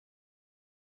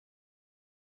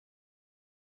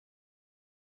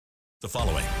The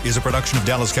following is a production of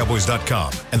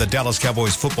DallasCowboys.com and the Dallas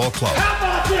Cowboys Football Club. How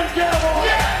about them Cowboys?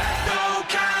 Yeah! Go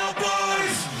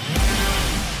Cowboys!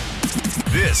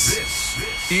 This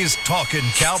is Talkin'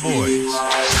 Cowboys.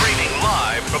 Streaming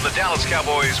live from the Dallas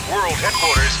Cowboys World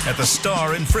Headquarters at the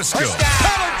Star in Frisco.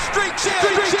 Pollard streaks in.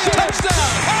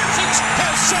 Touchdown. Parsons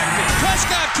has sacked it.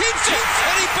 Prescott keeps it,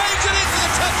 and he bangs it in for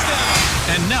the touchdown.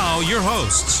 And now your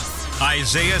hosts,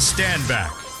 Isaiah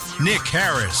Stanback, Nick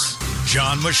Harris,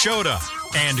 John Machota,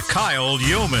 and Kyle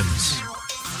Yeomans.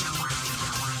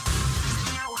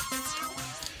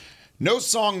 No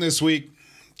song this week,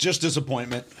 just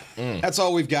disappointment. That's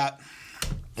all we've got.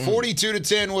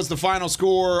 42-10 was the final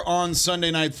score on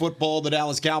Sunday Night Football. The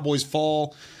Dallas Cowboys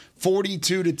fall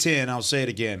 42-10. I'll say it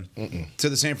again. To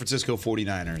the San Francisco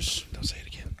 49ers. Don't say it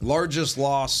again. Largest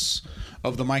loss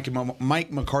of the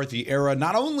Mike McCarthy era,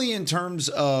 not only in terms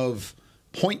of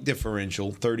point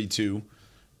differential, 32,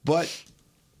 but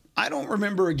I don't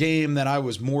remember a game that I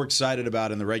was more excited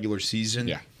about in the regular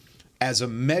season as a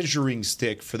measuring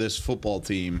stick for this football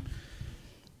team,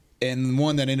 and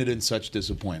one that ended in such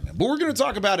disappointment. But we're going to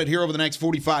talk about it here over the next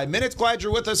 45 minutes. Glad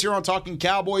you're with us here on Talking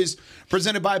Cowboys,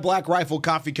 presented by Black Rifle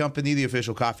Coffee Company, the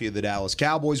official coffee of the Dallas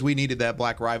Cowboys. We needed that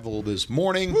Black Rifle this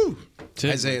morning.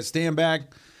 Isaiah Stanback,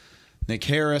 Nick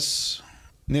Harris.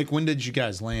 Nick, when did you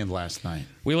guys land last night?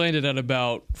 We landed at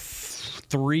about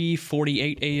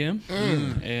 3:48 a.m.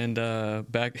 And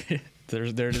back there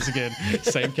it is again,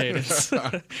 same cadence.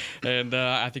 And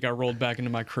I think I rolled back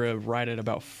into my crib right at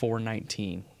about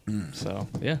 4:19. So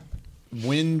yeah.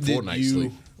 When did Full night's you?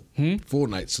 sleep. Full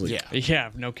night's sleep.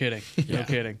 Yeah, no kidding. No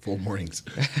kidding. Full mornings.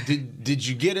 Did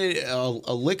you get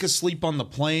a lick of sleep on the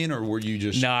plane, or were you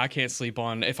just? No, I can't sleep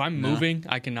on. If I'm moving,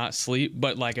 I cannot sleep.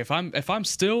 But like if I'm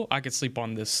still, I could sleep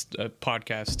on this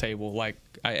podcast table. Like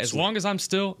as long as I'm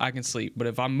still, I can sleep. But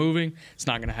if I'm moving, it's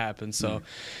not gonna happen. So,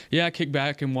 yeah, I kicked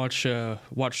back and watched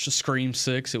Scream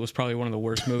 6. It was probably one of the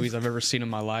worst movies I've ever seen in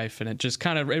my life, and it just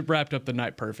it wrapped up the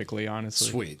night perfectly. Honestly,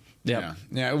 Sweet. Yep.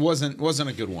 Yeah. It wasn't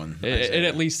a good one. It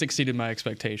at least exceeded my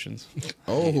expectations.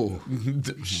 Oh,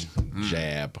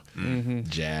 jab.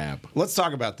 Jab. Let's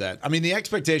talk about that. I mean, the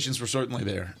expectations were certainly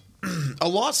there. A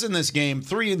loss in this game,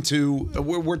 3-2.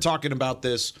 We're talking about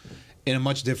this in a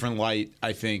much different light,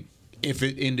 I think, if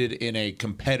it ended in a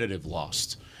competitive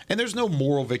loss. And there's no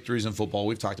moral victories in football.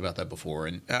 We've talked about that before.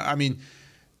 And I mean,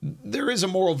 there is a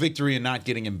moral victory in not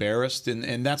getting embarrassed,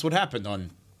 and that's what happened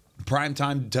on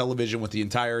primetime television with the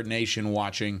entire nation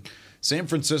watching. San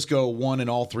Francisco won in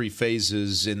all three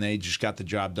phases, and they just got the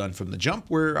job done from the jump,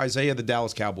 where Isaiah, the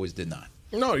Dallas Cowboys, did not.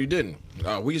 No, you didn't.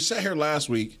 We sat here last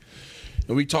week,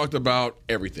 and we talked about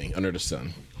everything under the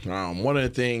sun. One of the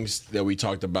things that we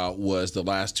talked about was the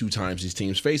last two times these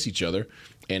teams face each other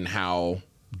and how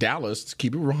Dallas, to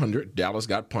keep it 100, Dallas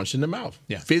got punched in the mouth.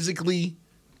 Yeah. Physically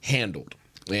Handled.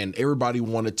 And everybody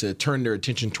wanted to turn their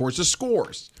attention towards the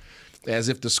scores, as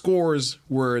if the scores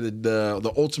were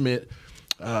the ultimate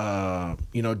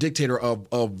dictator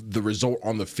of the result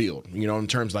on the field, in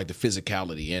terms of like the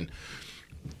physicality. And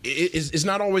it's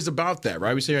not always about that,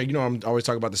 right? We say, I'm always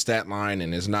talking about the stat line,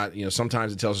 and it's not,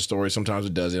 sometimes it tells a story, sometimes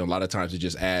it doesn't. A lot of times it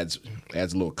just adds a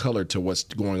little color to what's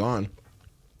going on.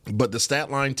 But the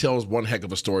stat line tells one heck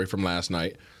of a story from last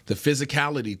night. The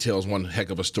physicality tells one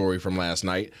heck of a story from last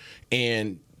night.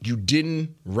 And you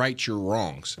didn't right your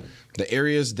wrongs. The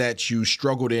areas that you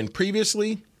struggled in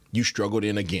previously, you struggled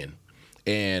in again.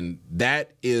 And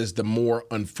that is the more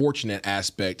unfortunate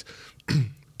aspect,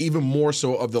 even more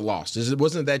so of the loss. It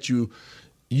wasn't that you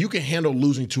can handle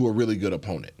losing to a really good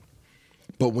opponent.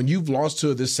 But when you've lost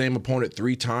to this same opponent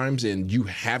 3 times and you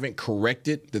haven't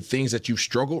corrected the things that you've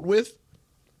struggled with,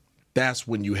 that's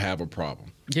when you have a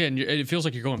problem. Yeah, and it feels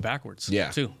like you're going backwards,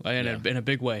 too, in a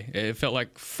big way. It felt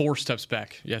like 4 steps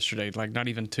back yesterday, like not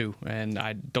even 2, and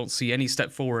I don't see any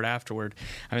step forward afterward.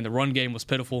 I mean, the run game was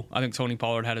pitiful. I think Tony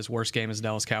Pollard had his worst game as a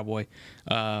Dallas Cowboy.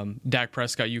 Dak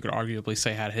Prescott, you could arguably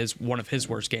say, had one of his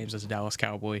worst games as a Dallas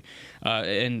Cowboy.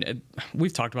 And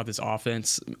we've talked about this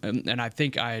offense, and I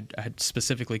think I had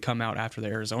specifically come out after the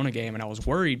Arizona game, and I was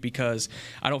worried because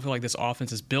I don't feel like this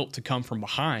offense is built to come from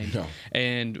behind. No.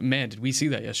 And, man, did we see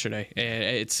that yesterday.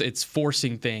 It's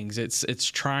forcing things. It's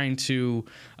trying to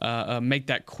make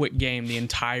that quick game the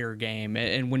entire game.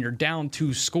 And when you're down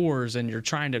 2 scores and you're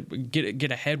trying to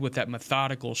get ahead with that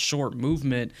methodical short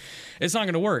movement, it's not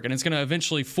going to work. And it's going to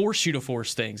eventually force you to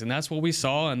force things. And that's what we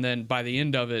saw. And then by the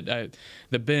end of it,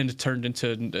 the bend turned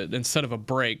into, instead of a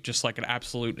break, just like an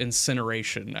absolute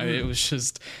incineration. I mean, it was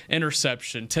just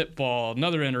interception, tip ball,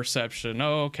 another interception.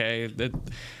 Oh, okay.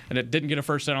 And it didn't get a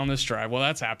first down on this drive. Well,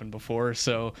 that's happened before.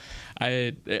 So I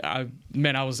I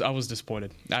was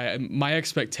disappointed. My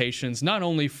expectations, not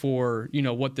only for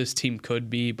what this team could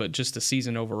be, but just the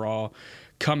season overall,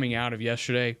 coming out of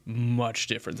yesterday, much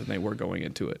different than they were going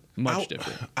into it. Much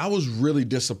different. I was really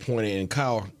disappointed, and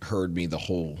Kyle heard me the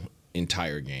whole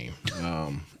entire game.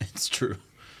 It's true.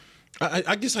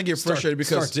 I guess I get frustrated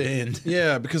because start to end.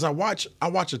 Yeah, because I watch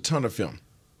a ton of film,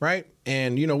 right?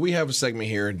 And we have a segment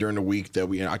here during the week that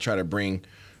I try to bring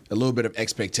a little bit of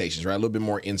expectations, right? A little bit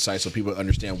more insight so people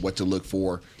understand what to look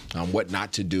for, what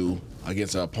not to do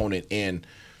against an opponent. And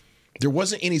there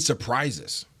wasn't any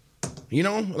surprises.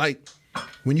 Like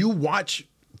when you watch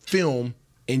film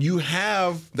and you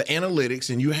have the analytics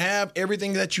and you have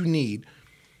everything that you need,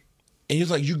 and you're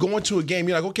like, you go into a game,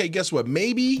 you're like, okay, guess what?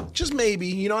 Maybe, just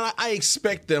maybe, I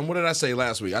expect them. What did I say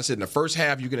last week? I said in the first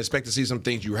half, you can expect to see some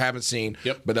things you haven't seen,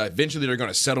 but eventually they're going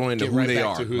to settle into who they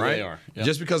are, right? Yep.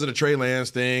 Just because of the Trey Lance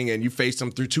thing, and you faced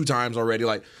them through 2 times already,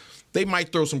 like they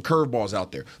might throw some curveballs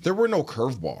out there. There were no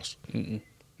curveballs.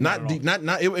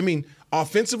 I mean,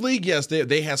 offensively, yes,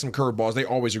 they had some curveballs. They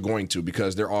always are going to,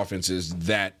 because their offense is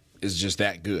just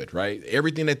that good, right?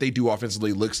 Everything that they do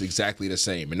offensively looks exactly the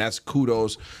same, and that's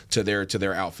kudos to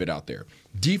their outfit out there.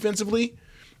 Defensively,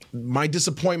 my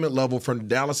disappointment level from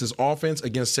Dallas's offense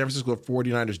against San Francisco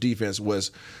 49ers defense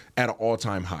was at an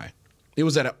all-time high. It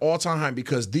was at an all-time high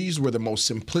because these were the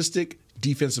most simplistic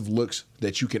defensive looks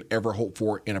that you can ever hope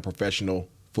for in a professional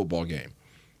football game.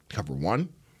 Cover 1,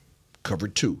 cover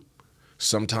 2.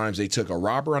 Sometimes they took a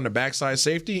robber on the backside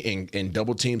safety and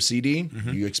double-team CD. Mm-hmm.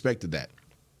 You expected that.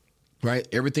 Right,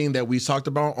 everything that we talked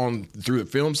about through the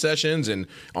film sessions and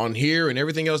on here and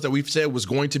everything else that we've said was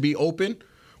going to be open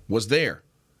was there,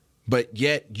 but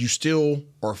yet you still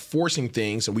are forcing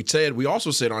things. And we also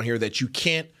said on here that you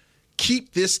can't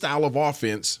keep this style of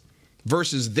offense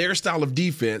versus their style of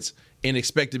defense and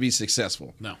expect to be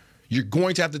successful. No, you're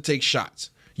going to have to take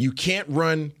shots. You can't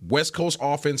run West Coast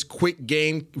offense, quick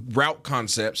game route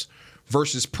concepts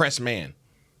versus press man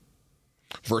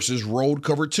versus road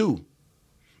cover 2.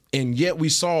 And yet we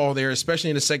saw there, especially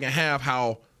in the second half,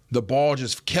 how the ball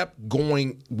just kept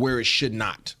going where it should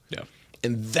not. Yeah.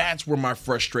 And that's where my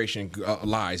frustration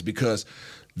lies, because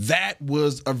that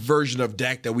was a version of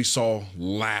Dak that we saw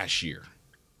last year.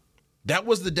 That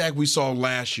was the Dak we saw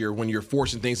last year when you're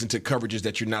forcing things into coverages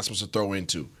that you're not supposed to throw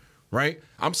into, right?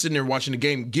 I'm sitting there watching the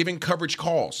game, giving coverage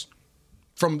calls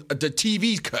from the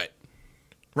TV cut,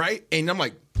 right? And I'm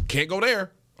like, can't go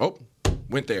there. Oh,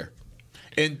 went there.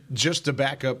 And just to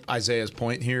back up Isaiah's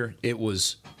point here, it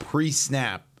was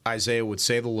pre-snap. Isaiah would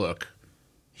say the look.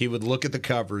 He would look at the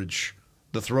coverage.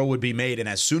 The throw would be made. And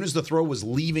as soon as the throw was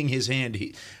leaving his hand,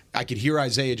 I could hear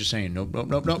Isaiah just saying, nope, nope,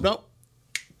 nope, nope, nope.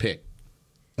 Pick.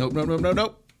 Nope, nope, nope, nope,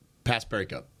 nope. Pass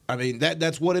breakup. I mean,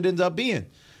 that's what it ends up being.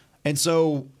 And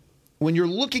so when you're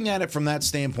looking at it from that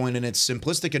standpoint, and it's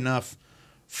simplistic enough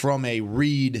from a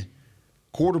read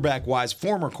quarterback-wise,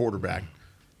 former quarterback,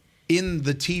 in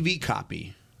the TV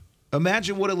copy,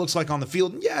 imagine what it looks like on the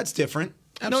field. Yeah, it's different.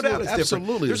 No doubt it's different.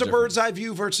 Absolutely, there's a bird's eye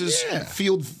view versus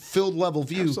field level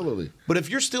view. Absolutely. But if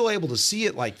you're still able to see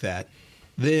it like that,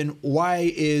 then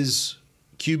why is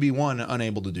QB1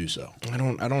 unable to do so? I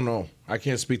don't know. I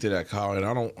can't speak to that, Kyle, and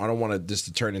I don't want this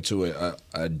to turn into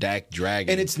a Dak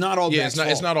dragon. And it's not all Dak's fault.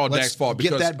 It's not all Dak's fault,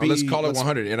 because let's call it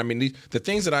 100. And I mean, the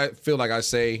things that I feel like I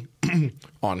say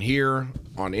on here,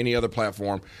 on any other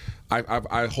platform,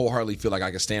 I wholeheartedly feel like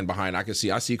I can stand behind. I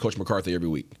see Coach McCarthy every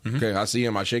week. Mm-hmm. Okay, I see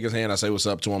him. I shake his hand. I say what's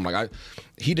up to him.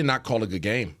 He did not call a good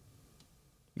game.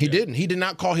 He didn't. He did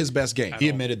not call his best game. He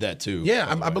admitted that too.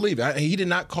 Yeah, I believe it. He did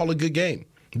not call a good game.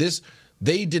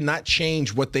 They did not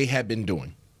change what they had been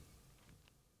doing.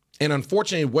 And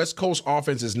unfortunately, West Coast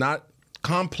offense is not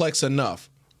complex enough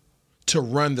to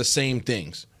run the same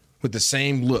things with the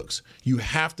same looks. You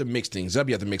have to mix things up.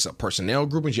 You have to mix up personnel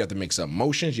groupings. You have to mix up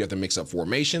motions. You have to mix up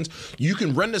formations. You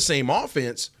can run the same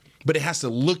offense, but it has to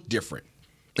look different.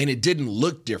 And it didn't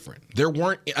look different. There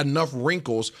weren't enough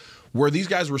wrinkles where these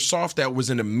guys were soft that was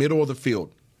in the middle of the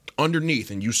field, underneath.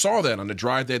 And you saw that on the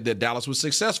drive that Dallas was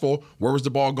successful. Where was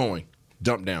the ball going?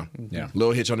 Dump down. Yeah.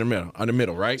 Little hitch on the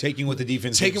middle, right? Taking what the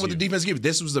defense gives you.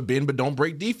 This was a bend but don't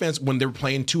break defense when they're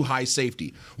playing 2 high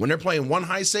safety. When they're playing 1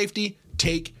 high safety,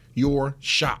 take your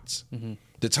shots. Mm-hmm.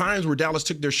 The times where Dallas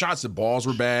took their shots, the balls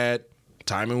were bad,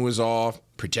 timing was off,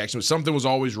 something was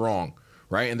always wrong,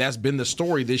 right? And that's been the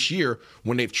story this year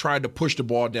when they've tried to push the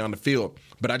ball down the field.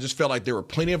 But I just felt like there were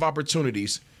plenty of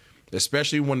opportunities,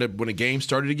 especially when the game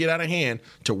started to get out of hand,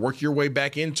 to work your way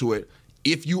back into it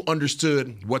if you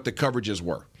understood what the coverages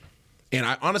were. And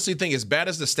I honestly think, as bad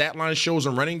as the stat line shows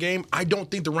in running game, I don't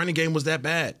think the running game was that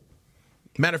bad.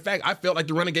 Matter of fact, I felt like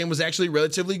the running game was actually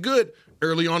relatively good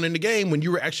early on in the game when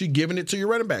you were actually giving it to your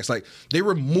running backs. Like, they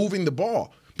were moving the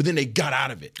ball, but then they got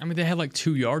out of it. I mean, they had like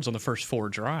 2 yards on the first 4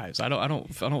 drives. I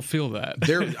don't feel that.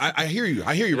 I hear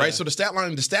you, right? So the stat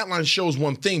line shows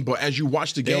one thing, but as you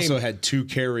watch the game, they also had 2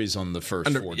 carries on the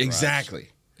first 4 drives. Exactly.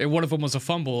 And one of them was a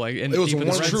fumble, like in, it was deep in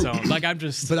the red true. zone. Like I'm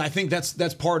just, but I think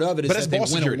that's part of it. Is that they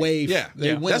went away.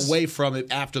 They went away from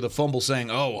it after the fumble, saying,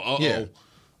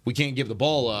 we can't give the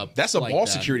ball up. That's a ball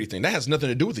security thing. That has nothing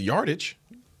to do with the yardage.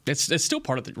 It's still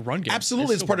part of the run game.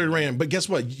 Absolutely, it's part of the run game. But guess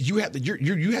what? You have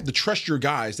to trust your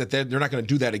guys that they're not going to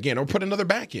do that again, or put another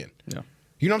back in. Yeah.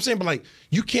 You know what I'm saying? But like,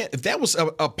 you can't. If that was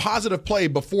a positive play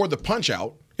before the punch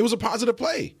out, it was a positive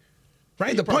play.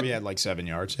 Right, the probably had like 7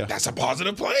 yards. Yeah, that's a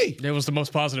positive play. It was the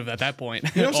most positive at that point.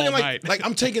 You know what I'm saying? Like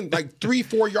I'm taking like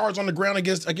 3-4 yards on the ground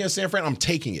against San Fran. I'm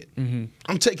taking it. Mm-hmm.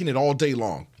 I'm taking it all day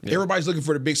long. Yeah. Everybody's looking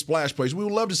for the big splash plays. We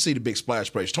would love to see the big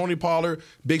splash plays. Tony Pollard,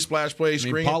 big splash plays.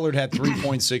 Pollard had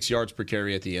 3.6 yards per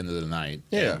carry at the end of the night.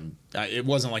 Yeah. It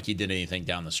wasn't like he did anything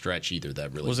down the stretch either.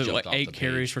 That really was it like 8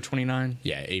 carries for 29?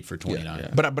 Yeah, 8 for 29. Yeah.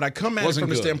 But I come at it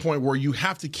from the standpoint where you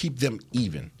have to keep them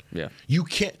even. Yeah, you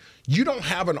can't. You don't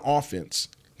have an offense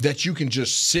that you can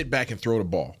just sit back and throw the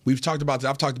ball. I've talked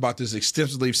about this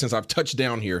extensively since I've touched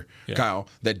down here, Kyle,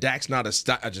 that Dak's not a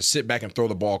just sit back and throw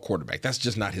the ball quarterback. That's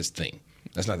just not his thing.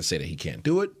 That's not to say that he can't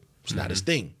do it. It's not his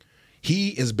thing. He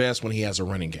is best when he has a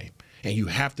running game. And you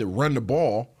have to run the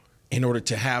ball in order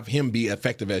to have him be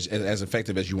effective as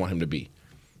effective as you want him to be.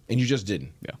 And you just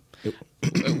didn't. Yeah.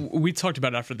 We talked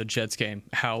about after the Jets game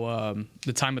how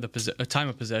the time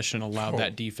of possession allowed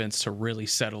that defense to really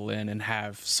settle in and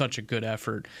have such a good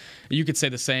effort. You could say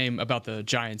the same about the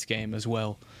Giants game as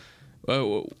well.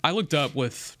 I looked up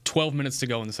with 12 minutes to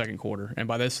go in the second quarter, and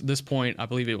by this point, I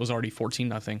believe it was already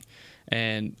 14-0.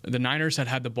 And the Niners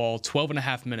had the ball 12 and a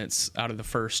half minutes out of the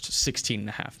first 16 and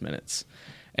a half minutes.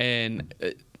 And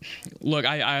look,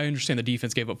 I understand the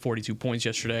defense gave up 42 points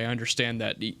yesterday. I understand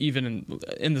that even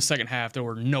in the second half, there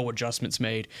were no adjustments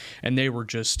made, and they were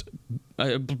just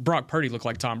Brock Purdy looked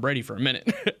like Tom Brady for a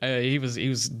minute. He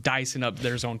was dicing up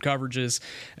their zone coverages.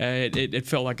 It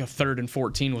felt like a 3rd and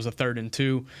 14 was a 3rd and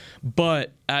 2.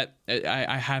 But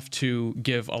I have to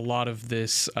give a lot of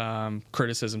this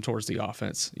criticism towards the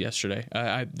offense yesterday.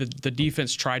 The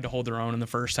defense tried to hold their own in the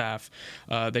first half.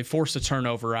 They forced a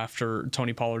turnover after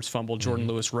Tony Pollard's fumble. Jordan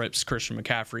Lewis rips Christian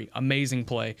McCaffrey. Amazing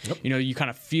play. Yep. You kind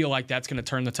of feel like that's going to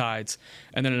turn the tides,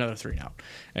 and then another 3-and-out.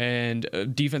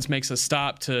 And defense makes a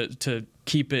stop to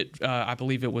keep it. I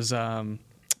believe it was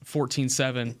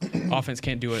 14-7. Offense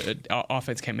can't do it.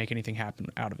 Offense can't make anything happen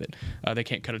out of it. They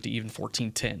can't cut it to even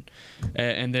 14-10.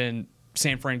 And then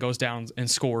San Fran goes down and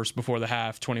scores before the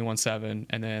half, 21-7.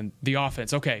 And then the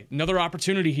offense, okay, another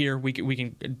opportunity here. We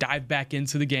can dive back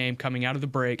into the game coming out of the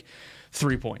break.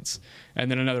 3 points,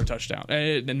 and then another touchdown,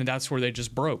 and that's where they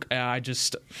just broke.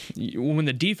 When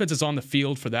the defense is on the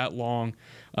field for that long,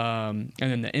 and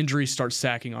then the injuries start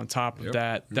stacking on top of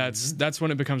that, that's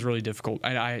when it becomes really difficult.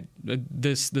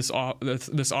 This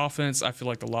offense, I feel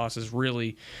like the loss is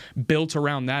really built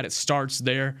around that. It starts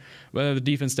there. Well, the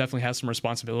defense definitely has some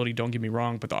responsibility. Don't get me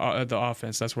wrong, but the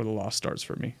offense, that's where the loss starts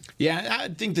for me. Yeah, I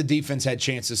think the defense had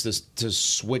chances to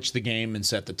switch the game and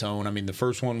set the tone. I mean, the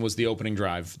first one was the opening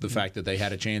drive, the fact that they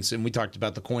had a chance, and we talked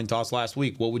about the coin toss last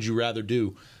week. What would you rather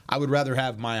do? I would rather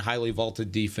have my highly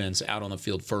vaulted defense out on the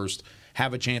field first,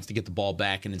 have a chance to get the ball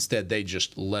back, and instead they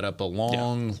just let up a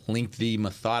long, lengthy,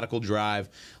 methodical drive,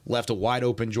 left a wide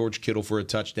open George Kittle for a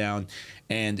touchdown,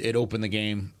 and it opened the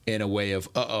game in a way of,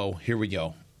 here we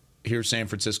go. Here's San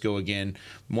Francisco again,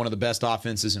 one of the best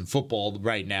offenses in football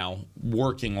right now,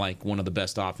 working like one of the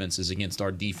best offenses against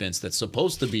our defense that's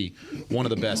supposed to be one of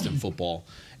the best in football.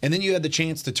 And then you had the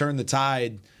chance to turn the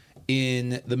tide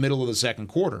in the middle of the second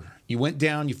quarter. You went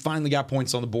down, you finally got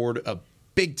points on the board, a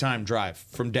big-time drive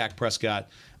from Dak Prescott.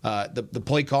 The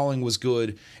play calling was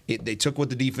good. They took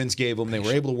what the defense gave them. They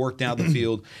were able to work down the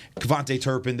field. Kevontae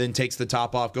Turpin then takes the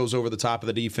top off, goes over the top of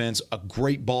the defense. A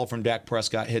great ball from Dak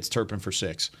Prescott hits Turpin for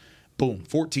 6. Boom,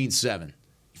 14-7. You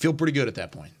feel pretty good at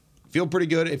that point. Feel pretty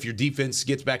good if your defense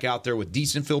gets back out there with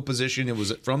decent field position. It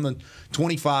was from the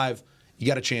 25. You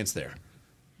got a chance there.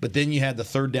 But then you had the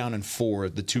 3rd down and 4,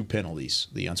 the 2 penalties,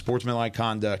 the unsportsmanlike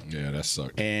conduct. Yeah, that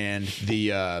sucked. And the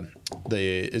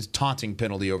taunting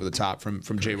penalty over the top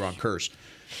from J-Ron Kearse.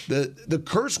 The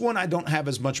Kearse one I don't have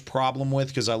as much problem with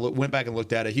because I went back and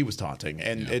looked at it. He was taunting,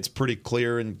 and it's pretty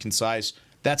clear and concise.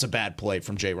 That's a bad play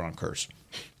from J-Ron Kearse.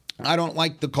 I don't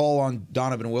like the call on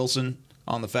Donovan Wilson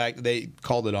on the fact that they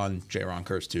called it on Jaron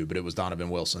Kearse too, but it was Donovan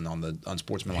Wilson on the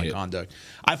unsportsmanlike conduct.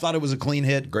 I thought it was a clean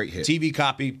hit. Great hit. TV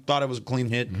copy, thought it was a clean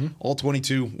hit. All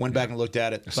 22, went back and looked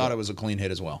at it, thought it was a clean hit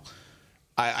as well.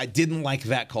 I didn't like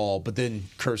that call, but then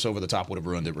Kearse over the top would have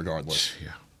ruined it regardless.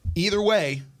 Yeah. Either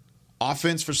way,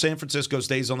 offense for San Francisco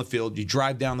stays on the field. You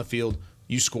drive down the field,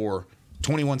 you score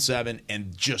 21-7,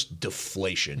 and just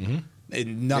deflation.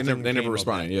 And nothing. They never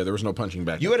responded. Yeah, there was no punching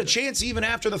back. You had a chance even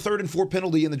after the 3rd and 4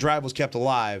 penalty and the drive was kept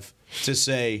alive to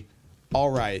say,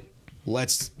 all right,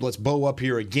 let's bow up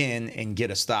here again and get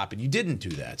a stop. And you didn't do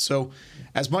that. So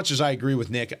as much as I agree with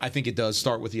Nick, I think it does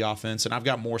start with the offense. And I've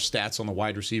got more stats on the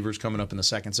wide receivers coming up in the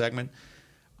second segment.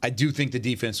 I do think the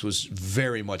defense was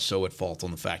very much so at fault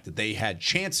on the fact that they had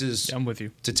chances I'm with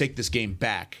you. to take this game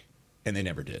back, and they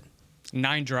never did.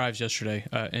 9 drives yesterday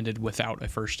ended without a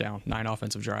first down. 9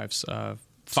 offensive drives. 5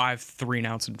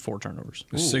 3-and-outs and 4 turnovers.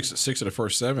 6 of the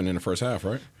first 7 in the first half,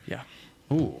 right? Yeah.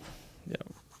 Ooh. Yeah.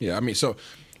 Yeah, I mean, so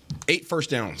 8 first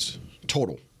downs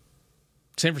total.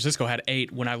 San Francisco had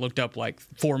 8 when I looked up like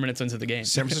 4 minutes into the game.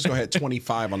 San Francisco had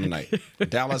 25 on the night.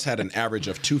 Dallas had an average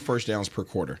of 2 first downs per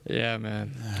quarter. Yeah,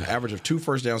 man. An average of 2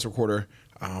 first downs per quarter.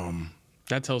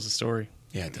 That tells the story.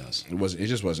 Yeah, it does. It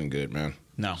just wasn't good, man.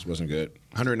 No. It just wasn't good.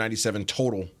 197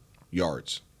 total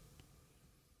yards.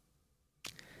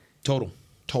 Total.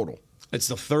 It's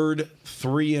the third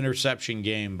 3-interception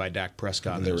game by Dak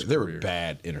Prescott. They were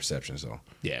bad interceptions, though.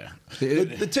 Yeah.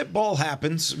 The tip ball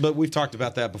happens, but we've talked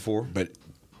about that before. But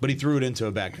he threw it into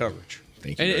a bad coverage.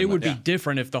 Thank you. And very it would much. be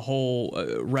different if the whole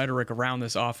rhetoric around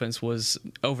this offense was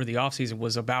over the offseason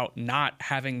was about not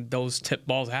having those tip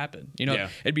balls happen. You know,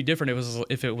 It'd be different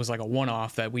if it was like a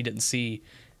one-off that we didn't see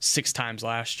 6 times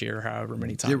last year, however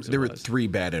many times there were 3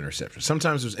 bad interceptions.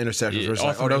 Sometimes it was interceptions where it's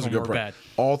like, that was a good play.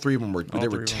 All 3 of them were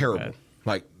terrible.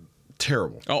 Like,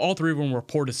 terrible. All 3 of them were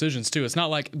poor decisions, too. It's not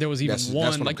like there was even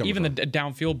one, like even the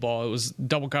downfield ball, it was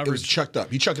double coverage. It was chucked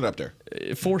up. You chuck it up there.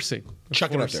 Forcing.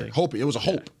 Chuck it up there. It was a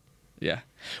hope. Yeah.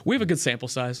 We have a good sample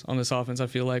size on this offense, I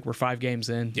feel like. We're 5 games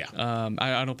in. Yeah.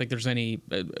 I don't think there's any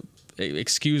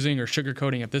excusing or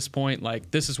sugarcoating at this point.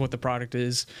 Like, this is what the product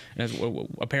is, and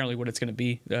apparently what it's going to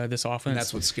be, this offense. And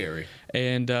that's what's scary.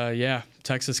 And,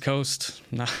 Texas Coast,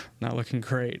 not looking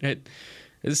great.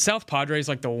 South Padre is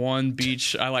like the one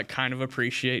beach I like kind of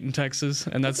appreciate in Texas,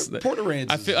 and that's Port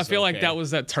Aransas. I feel like that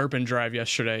was that Turpin drive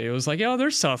yesterday. It was like,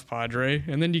 there's South Padre,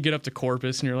 and then you get up to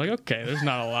Corpus, and you're like, okay, there's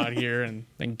not a lot here, and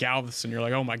then Galveston, you're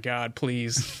like, oh my God,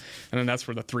 please, and then that's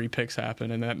where the 3 picks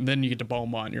happen, and then you get to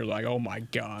Beaumont, and you're like, oh my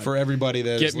God. For everybody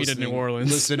that get me to New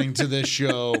Orleans, listening to this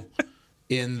show.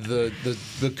 In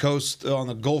the coast on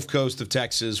the Gulf Coast of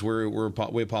Texas,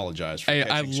 we apologize for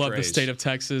I love strays. the state of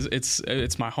Texas.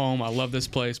 It's my home. I love this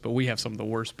place, but we have some of the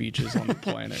worst beaches on the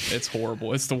planet. It's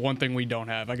horrible. It's the one thing we don't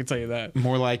have. I can tell you that.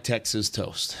 More like Texas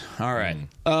toast. All right.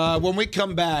 When we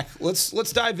come back,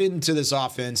 let's dive into this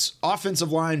offense.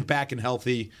 Offensive line back and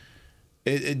healthy.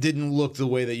 It didn't look the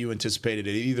way that you anticipated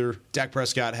it either. Dak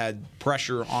Prescott had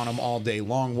pressure on him all day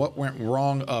long. What went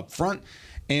wrong up front?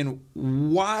 And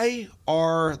why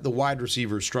are the wide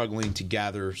receivers struggling to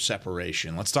gather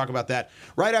separation? Let's talk about that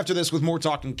right after this with more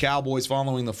Talking Cowboys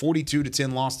following the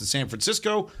 42-10 loss to San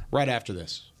Francisco right after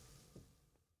this.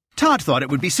 Todd thought it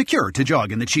would be secure to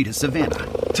jog in the cheetah savanna.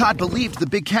 Todd believed the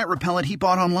big cat repellent he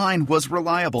bought online was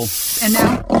reliable. And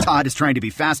now, Todd is trying to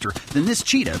be faster than this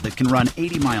cheetah that can run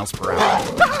 80 miles per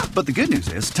hour. But the good news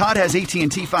is, Todd has AT&T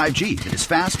 5G that is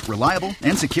fast, reliable,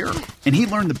 and secure. And he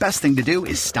learned the best thing to do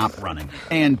is stop running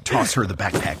and toss her the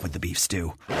backpack with the beef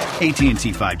stew. AT&T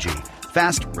 5G.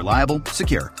 Fast, reliable,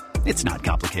 secure. It's not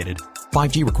complicated.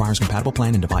 5G requires compatible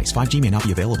plan and device. 5G may not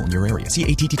be available in your area. See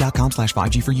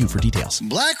att.com/5G for you for details.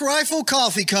 Black Rifle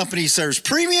Coffee Company serves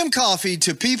premium coffee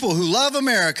to people who love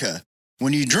America.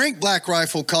 When you drink Black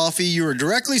Rifle Coffee, you are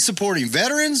directly supporting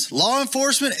veterans, law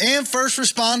enforcement, and first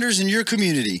responders in your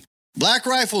community. Black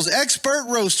Rifle's expert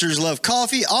roasters love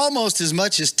coffee almost as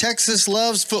much as Texas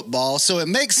loves football, so it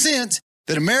makes sense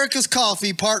that America's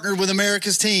Coffee partnered with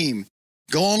America's team.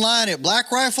 Go online at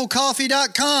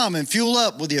blackriflecoffee.com and fuel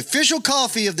up with the official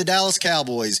coffee of the Dallas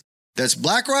Cowboys. That's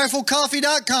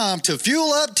blackriflecoffee.com to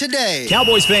fuel up today.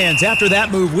 Cowboys fans, after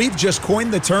that move, we've just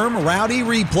coined the term Rowdy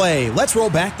Replay. Let's roll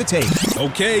back the tape.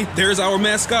 Okay, there's our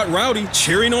mascot Rowdy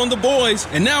cheering on the boys.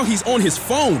 And now he's on his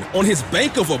phone, on his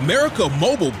Bank of America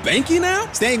mobile banking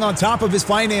app? Staying on top of his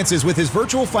finances with his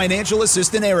virtual financial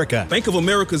assistant, Erica. Bank of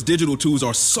America's digital tools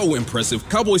are so impressive.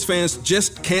 Cowboys fans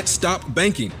just can't stop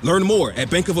banking. Learn more at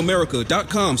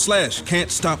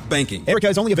bankofamerica.com/can't stop banking. Erica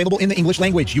is only available in the English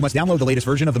language. You must download the latest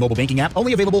version of the mobile banking app.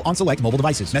 Only available on select mobile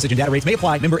devices. Message and data rates may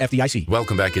apply. Member FDIC.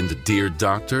 Welcome back into Dear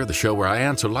Doctor, the show where I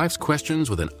answer life's questions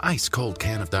with an ice-cold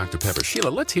can of Dr. Pepper. Sheila,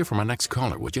 let's hear from our next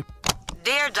caller, would you?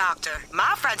 Dear Doctor,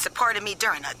 my friend supported me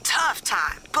during a tough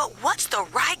time, but what's the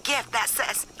right gift that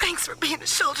says, thanks for being a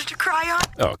shoulder to cry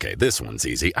on? Okay, this one's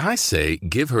easy. I say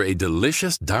give her a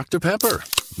delicious Dr. Pepper.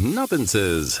 Nothing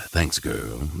says, thanks,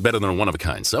 girl, better than a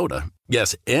one-of-a-kind soda.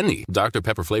 Yes, any Dr.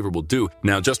 Pepper flavor will do.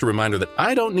 Now, just a reminder that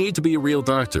I don't need to be a real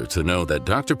doctor to know that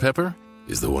Dr. Pepper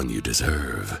is the one you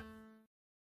deserve.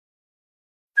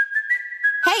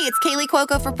 Hey, it's Kaylee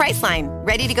Cuoco for Priceline.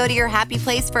 Ready to go to your happy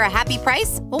place for a happy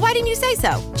price? Well, why didn't you say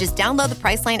so? Just download the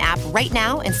Priceline app right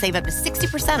now and save up to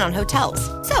 60% on hotels.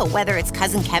 So whether it's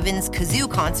Cousin Kevin's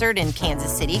Kazoo Concert in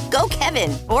Kansas City, go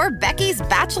Kevin, or Becky's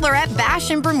Bachelorette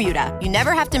Bash in Bermuda, you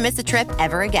never have to miss a trip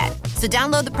ever again. So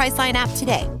download the Priceline app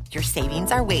today. Your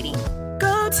savings are waiting.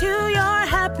 Go to your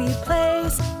happy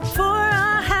place for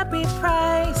a happy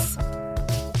price.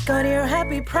 Go to your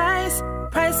happy price,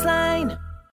 Priceline.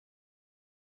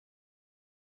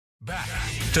 Back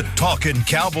to Talkin'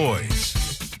 Cowboys.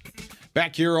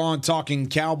 Back here on Talking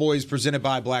Cowboys, presented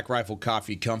by Black Rifle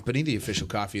Coffee Company, the official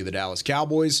coffee of the Dallas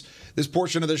Cowboys. This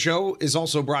portion of the show is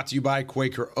also brought to you by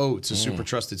Quaker Oats, a super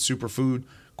trusted superfood.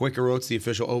 Quaker Oats, the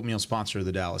official oatmeal sponsor of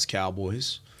the Dallas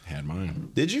Cowboys. Had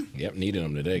mine. Did you? Yep, needed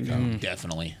them today, Kyle.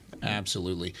 Definitely.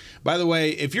 Absolutely. By the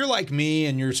way, if you're like me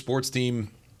and your sports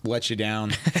team lets you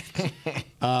down,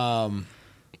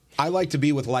 I like to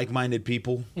be with like-minded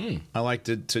people. I like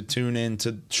to tune in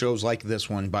to shows like this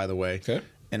one, by the way. Okay.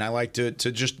 And I like to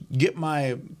just get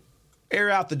my air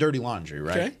out the dirty laundry,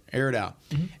 right? Okay. Air it out.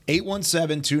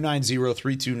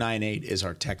 817-290-3298 is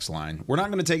our text line. We're not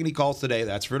going to take any calls today.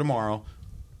 That's for tomorrow.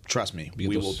 Trust me,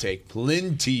 we will take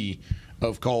plenty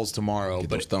of calls tomorrow. Get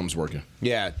those thumbs working.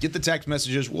 Yeah, get the text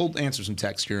messages. We'll answer some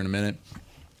text here in a minute.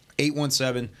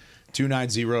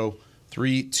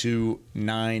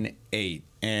 817-290-3298.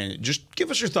 And just give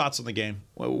us your thoughts on the game.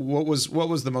 What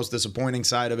was the most disappointing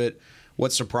side of it?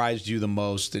 What surprised you the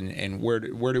most? And where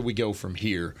do we go from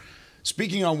here?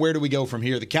 Speaking on where do we go from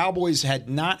here, the Cowboys had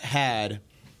not had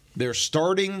their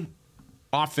starting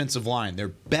offensive line, their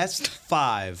best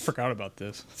five. Forgot about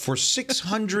this. For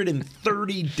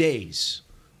 630 days.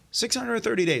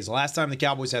 630 days. The last time the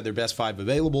Cowboys had their best five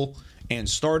available and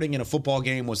starting in a football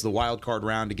game was the wild card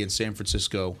round against San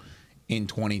Francisco in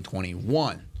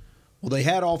 2021. Well, they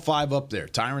had all five up there.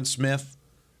 Tyron Smith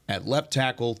at left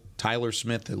tackle, Tyler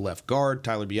Smith at left guard,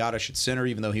 Tyler Biadasz at center,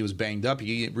 even though he was banged up.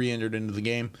 He re-entered into the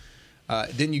game.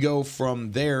 Then you go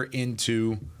from there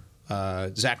into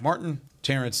Zach Martin,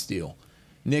 Terrence Steele.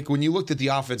 Nick, when you looked at the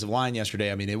offensive line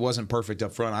yesterday, I mean, it wasn't perfect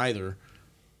up front either.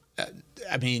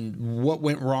 I mean, what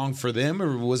went wrong for them,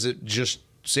 or was it just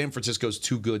San Francisco's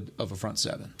too good of a front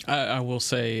seven? I will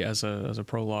say, as a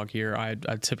prologue here, I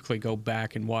typically go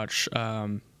back and watch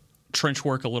trench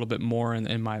work a little bit more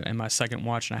in my second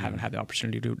watch, and I haven't had the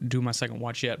opportunity to do my second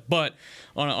watch yet. But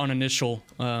on initial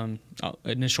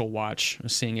watch,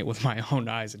 seeing it with my own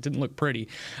eyes, it didn't look pretty.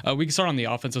 We can start on the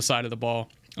offensive side of the ball.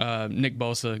 Nick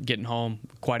Bosa getting home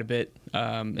quite a bit,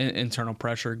 internal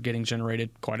pressure getting generated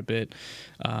quite a bit.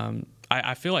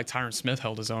 I feel like Tyron Smith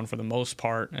held his own for the most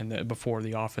part, and before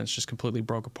the offense just completely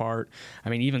broke apart. I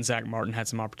mean, even Zach Martin had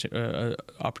some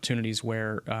opportunities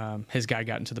where his guy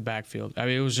got into the backfield. I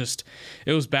mean,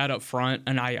 it was bad up front,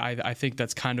 and I think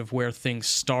that's kind of where things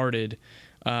started.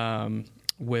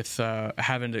 With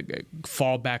having to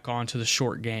fall back onto the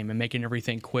short game and making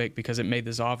everything quick because it made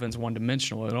this offense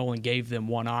one-dimensional. It only gave them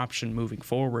one option moving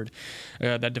forward.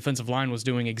 That defensive line was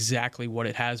doing exactly what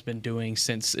it has been doing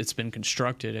since it's been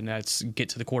constructed, and that's get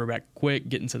to the quarterback quick,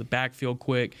 get into the backfield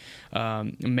quick,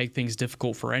 make things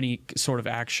difficult for any sort of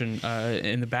action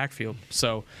in the backfield.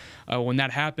 So when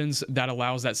that happens, that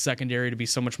allows that secondary to be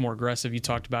so much more aggressive. You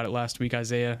talked about it last week,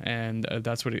 Isaiah, and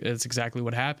that's exactly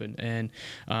what happened. And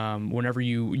whenever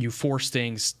you force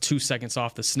things 2 seconds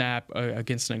off the snap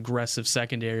against an aggressive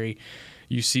secondary,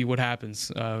 you see what happens.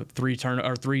 3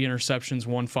 interceptions,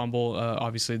 1 fumble.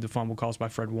 Obviously, the fumble caused by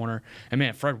Fred Warner. And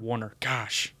man, Fred Warner,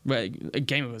 gosh, a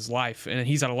game of his life. And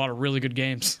he's had a lot of really good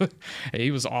games.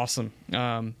 He was awesome.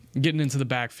 Getting into the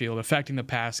backfield, affecting the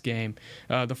pass game,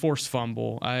 the forced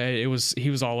fumble. He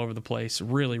was all over the place.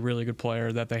 Really, really good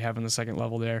player that they have in the second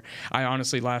level there. I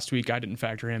honestly, last week, I didn't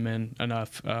factor him in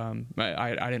enough.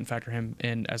 I didn't factor him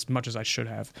in as much as I should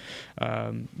have.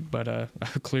 But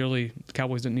clearly, the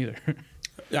Cowboys didn't either.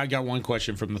 I got one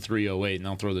question from the 308, and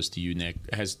I'll throw this to you, Nick.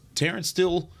 Has Terrence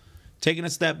Steele taken a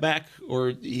step back,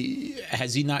 or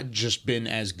has he not just been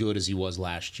as good as he was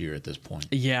last year at this point?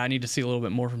 Yeah, I need to see a little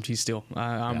bit more from T. Steele.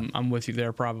 I'm with you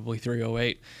there, probably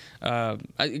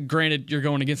 308. Granted, you're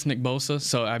going against Nick Bosa,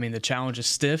 so I mean the challenge is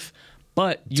stiff.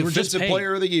 But you were just paid.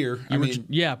 Player of the year.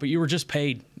 But you were just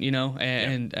paid,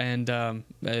 and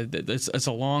it's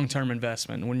a long-term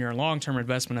investment. When you're a long-term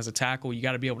investment as a tackle, you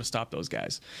got to be able to stop those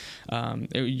guys.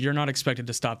 You're not expected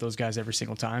to stop those guys every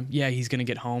single time. Yeah, he's going to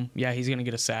get home. Yeah, he's going to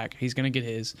get a sack. He's going to get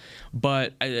his.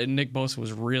 But Nick Bosa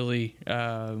was really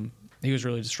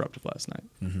disruptive last night.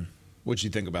 Mm-hmm. What did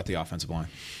you think about the offensive line?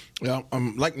 Well,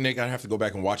 like Nick, I have to go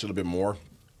back and watch a little bit more.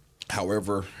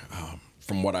 However,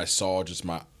 from what I saw, just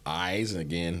my eyes, and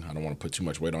again, I don't want to put too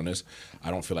much weight on this.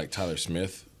 I don't feel like Tyler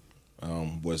Smith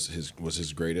was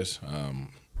his greatest.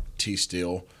 T.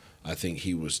 Steele, I think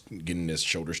he was getting his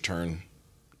shoulders turned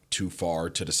too far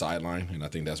to the sideline, and I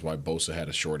think that's why Bosa had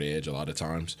a short edge a lot of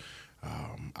times.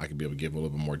 I could be able to give a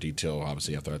little bit more detail,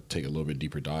 obviously, after I take a little bit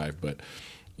deeper dive, but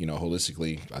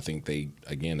holistically, I think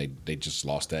they just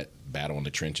lost that battle in the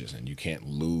trenches, and you can't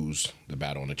lose the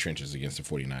battle in the trenches against the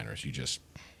 49ers. You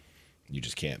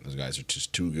just can't. Those guys are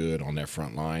just too good on that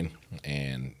front line,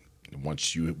 and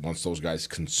once those guys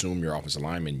consume your offensive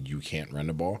lineman, you can't run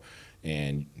the ball,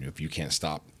 and if you can't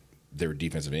stop their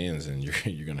defensive ends, then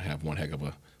you're going to have one heck of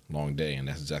a long day, and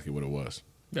that's exactly what it was.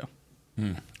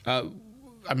 Yeah.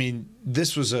 I mean,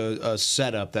 this was a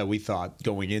setup that we thought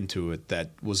going into it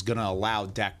that was going to allow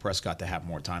Dak Prescott to have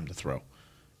more time to throw,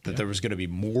 that there was going to be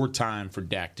more time for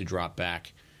Dak to drop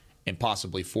back and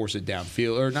possibly force it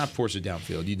downfield, or not force it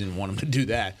downfield. You didn't want him to do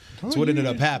that. That's what ended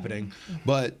up happening.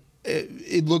 But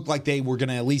it looked like they were going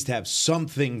to at least have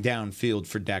something downfield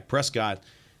for Dak Prescott.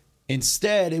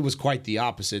 Instead, it was quite the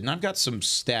opposite. And I've got some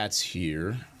stats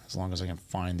here, as long as I can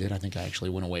find it. I think I actually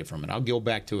went away from it. I'll go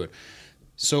back to it.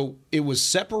 So it was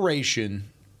separation.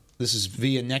 This is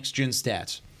via Next Gen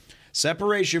Stats.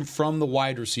 Separation from the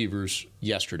wide receivers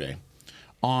yesterday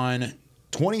on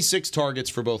 26 targets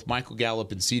for both Michael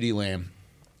Gallup and CeeDee Lamb.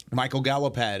 Michael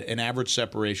Gallup had an average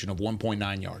separation of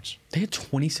 1.9 yards. They had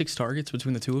 26 targets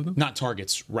between the two of them? Not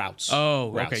targets, routes.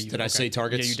 Oh, routes. okay. Did I say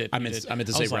targets? Yeah, you did. I meant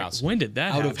to say routes. When did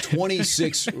that happen? Out of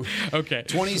 26, okay.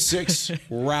 26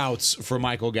 routes for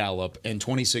Michael Gallup and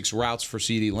 26 routes for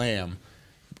CeeDee Lamb,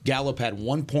 Gallup had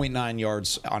 1.9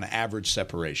 yards on average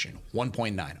separation.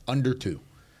 1.9, under 2.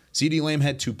 CeeDee Lamb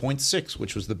had 2.6,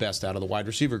 which was the best out of the wide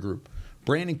receiver group.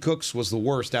 Brandon Cooks was the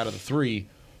worst out of the three,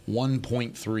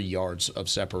 1.3 yards of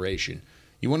separation.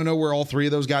 You want to know where all three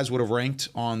of those guys would have ranked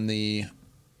on the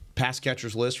pass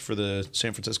catchers list for the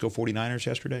San Francisco 49ers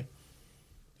yesterday?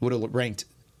 Would have ranked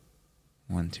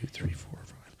 1, 2, 3, 4,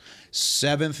 5,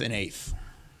 7th and 8th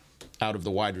out of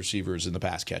the wide receivers and the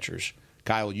pass catchers.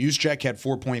 Kyle Juszczyk had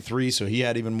 4.3, so he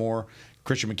had even more.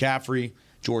 Christian McCaffrey,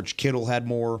 George Kittle had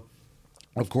more.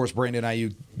 Of course, Brandon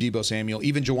Ayuk, Deebo Samuel,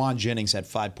 even Juwan Jennings had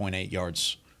 5.8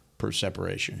 yards per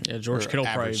separation. Yeah, George Kittle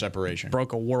probably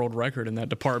broke a world record in that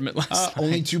department last night.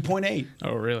 Only 2.8.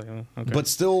 Oh, really? Okay. But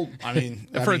still, I mean,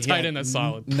 for a tight end, that's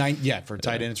solid. For a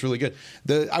tight end, it's really good.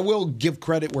 I will give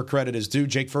credit where credit is due.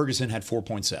 Jake Ferguson had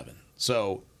 4.7.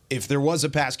 So if there was a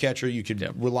pass catcher you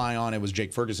could rely on, it was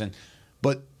Jake Ferguson.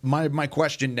 But my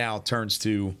question now turns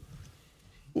to,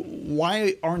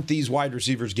 why aren't these wide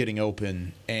receivers getting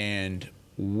open, and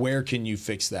where can you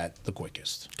fix that the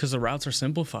quickest? Because the routes are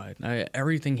simplified.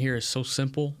 Everything here is so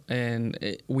simple, and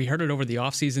we heard it over the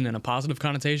offseason in a positive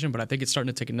connotation, but I think it's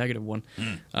starting to take a negative one.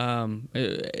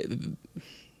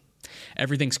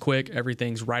 Everything's quick.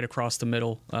 Everything's right across the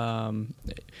middle. I'll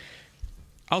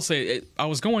say I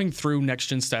was going through Next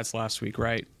Gen Stats last week,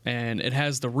 right? And it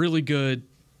has the really good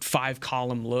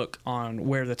 5-column look on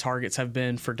where the targets have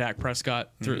been for Dak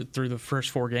Prescott through the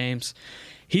first 4 games.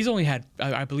 He's only had,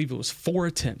 I believe it was 4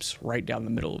 attempts right down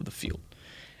the middle of the field.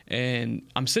 And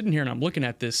I'm sitting here and I'm looking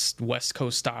at this West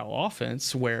Coast style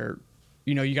offense where,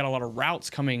 you got a lot of routes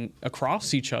coming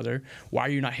across each other. Why are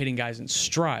you not hitting guys in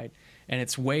stride? And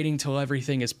it's waiting till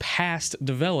everything is past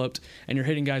developed and you're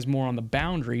hitting guys more on the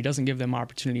boundary. It doesn't give them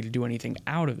opportunity to do anything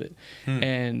out of it.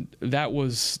 And that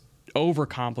was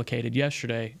overcomplicated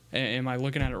yesterday. Am I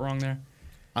looking at it wrong there?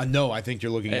 No, I think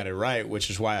you're looking at it right, which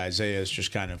is why Isaiah is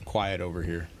just kind of quiet over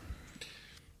here.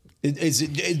 Does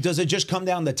it just come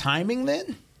down to timing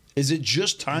then? Is it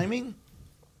just timing?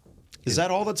 Is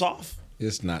that all that's off?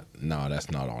 It's not. No,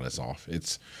 that's not all that's off.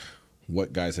 It's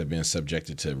what guys have been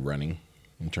subjected to running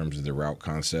in terms of the route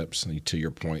concepts. And to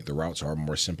your point, the routes are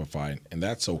more simplified, and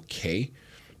that's okay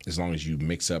as long as you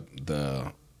mix up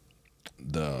the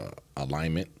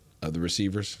alignment of the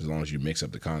receivers, as long as you mix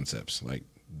up the concepts. Like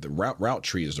the route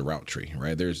tree is the route tree,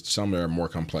 right? There's some that are more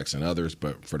complex than others,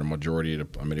 but for the majority of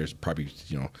there's probably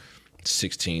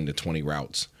 16 to 20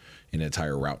 routes in the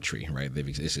entire route tree, right?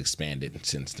 It's expanded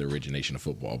since the origination of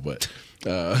football, but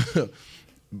I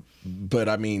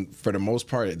mean, for the most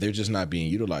part, they're just not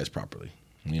being utilized properly.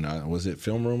 Was it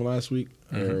Film Room last week,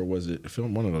 or was it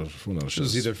film? One of those shows. It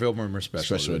was either Film Room or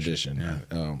Special Edition.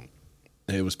 Yeah.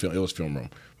 It was Film Room.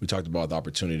 We talked about the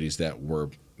opportunities that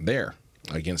were there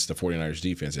against the 49ers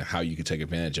defense and how you could take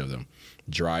advantage of them.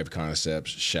 Drive concepts,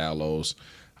 shallows.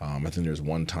 I think there's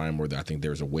one time where I think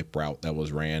there was a whip route that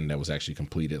was ran that was actually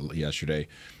completed yesterday.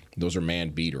 Those are man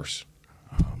beaters,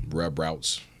 rub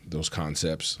routes, those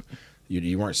concepts.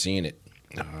 You weren't seeing it.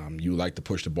 You like to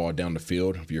push the ball down the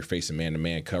field if you're facing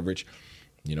man-to-man coverage.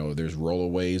 There's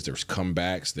rollaways, there's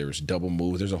comebacks, there's double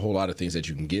moves. There's a whole lot of things that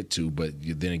you can get to, but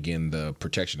then again, the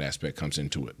protection aspect comes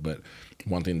into it. But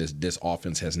one thing this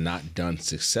offense has not done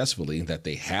successfully, that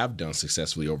they have done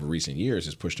successfully over recent years,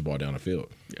 is push the ball down the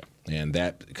field. Yeah. And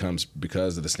that comes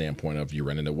because of the standpoint of you're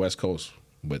running the West Coast.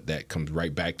 But that comes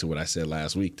right back to what I said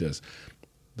last week, does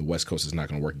the West Coast is not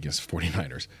going to work against the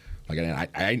 49ers. Like,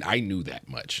 I knew that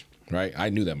much, right? I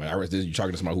knew that much. You're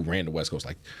talking to somebody who ran the West Coast.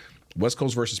 Like, West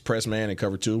Coast versus press man in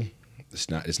cover 2, it's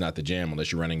not the jam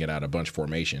unless you're running it out of bunch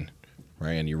formation,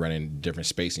 right? And you're running different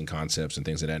spacing concepts and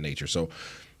things of that nature. So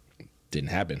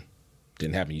didn't happen.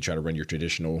 You try to run your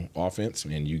traditional offense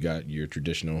and you got your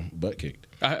traditional butt kicked.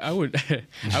 I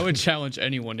would challenge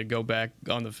anyone to go back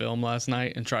on the film last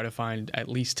night and try to find at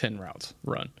least 10 routes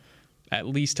run. At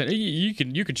least 10.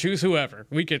 You can choose whoever.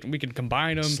 We can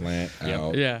combine them. Slant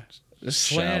out. Yeah.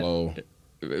 Shallow.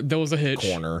 There was a hitch.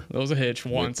 Corner. There was a hitch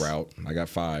once. Whip route. I got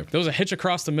 5. There was a hitch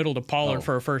across the middle to Pollard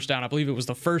for a first down. I believe it was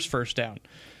the first down.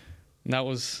 And that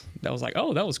was like,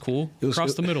 oh, that was cool.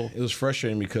 Across the middle. It was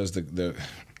frustrating because the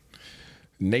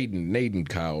Nate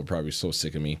Kyle were probably so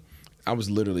sick of me. I was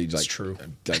literally like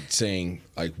saying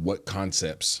like what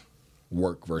concepts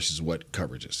work versus what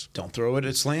coverages. Don't throw it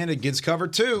at slant against cover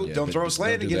 2. Yeah, don't throw a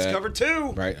slant against cover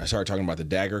 2. Right. I started talking about the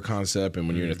dagger concept, and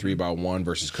when you're in a 3-by-1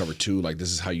 versus cover 2, like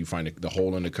this is how you find the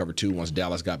hole in the cover 2 once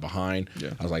Dallas got behind.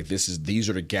 Yeah. I was like, these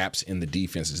are the gaps in the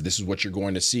defenses. This is what you're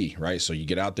going to see, right? So you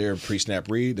get out there,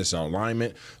 pre-snap read, this is our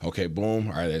alignment. Okay, boom.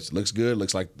 All right, that looks good.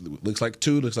 Looks like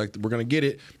 2. Looks like we're going to get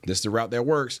it. This is the route that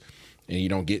works, and you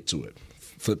don't get to it.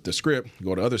 Flip the script,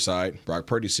 go to the other side. Brock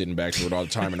Purdy's sitting back with all the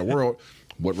time in the world.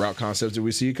 What route concepts did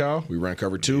we see, Kyle? We ran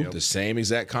cover 2. Yep. The same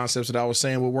exact concepts that I was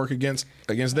saying would work against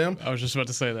them. I was just about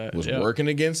to say that. Was working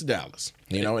against Dallas.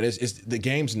 And it's the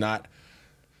game's not.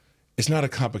 It's not a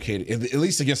complicated. At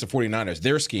least against the 49ers,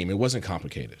 their scheme, it wasn't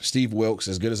complicated. Steve Wilkes,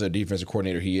 as good as a defensive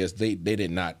coordinator he is, they did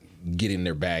not get in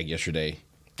their bag yesterday.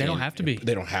 They don't have to be.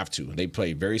 They don't have to. They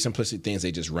play very simplistic things.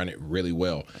 They just run it really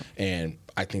well. And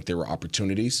I think there were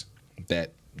opportunities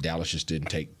that Dallas just didn't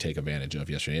take advantage of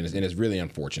yesterday, and it's really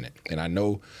unfortunate. And I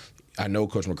know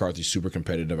Coach McCarthy's super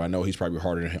competitive. I know he's probably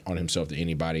harder on himself than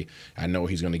anybody. I know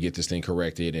he's going to get this thing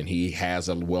corrected, and he has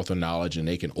a wealth of knowledge, and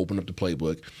they can open up the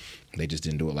playbook. They just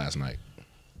didn't do it last night.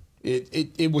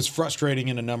 It was frustrating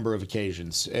in a number of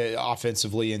occasions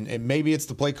offensively, and maybe it's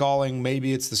the play calling,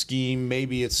 maybe it's the scheme,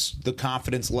 maybe it's the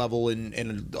confidence level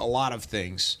in a lot of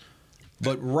things.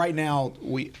 But right now,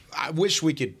 I wish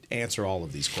we could answer all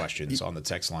of these questions on the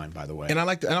text line, by the way. And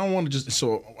I don't want to just,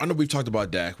 so I know we've talked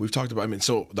about Dak. We've talked about,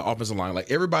 so the offensive line,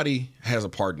 like everybody has a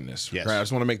part in this. Yes. Right? I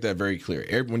just want to make that very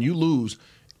clear. When you lose,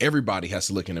 everybody has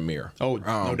to look in the mirror. Oh,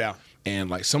 no doubt. And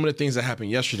like some of the things that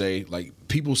happened yesterday, like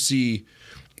people see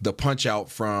the punch out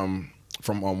from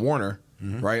Warner,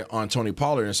 right, on Tony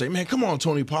Pollard and say, man, come on,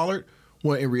 Tony Pollard.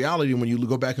 Well, in reality, when you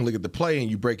go back and look at the play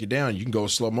and you break it down, you can go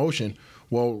slow motion.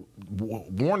 Well,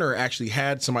 Warner actually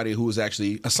had somebody who was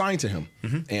actually assigned to him,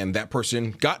 and that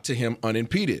person got to him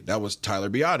unimpeded. That was Tyler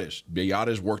Biadasz.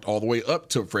 Biadasz worked all the way up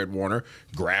to Fred Warner,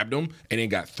 grabbed him, and then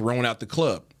got thrown out the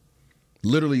club.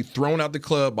 Literally thrown out the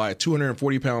club by a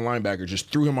 240-pound linebacker,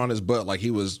 just threw him on his butt like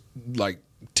he was like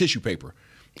tissue paper.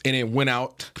 And then went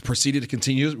out, proceeded to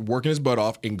continue working his butt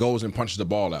off, and goes and punches the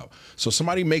ball out. So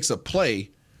somebody makes a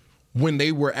play when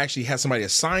they were actually had somebody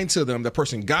assigned to them, that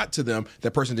person got to them,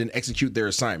 that person didn't execute their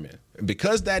assignment. And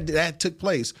because that took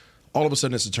place, all of a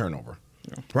sudden it's a turnover.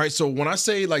 Yeah. Right? So when I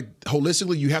say like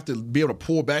holistically, you have to be able to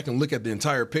pull back and look at the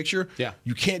entire picture. Yeah.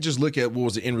 You can't just look at what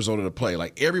was the end result of the play.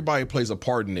 Like everybody plays a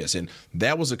part in this. And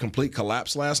that was a complete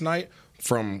collapse last night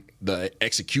from the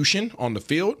execution on the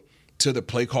field to the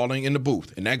play calling in the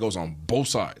booth. And that goes on both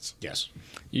sides. Yes.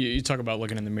 You talk about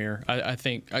looking in the mirror. I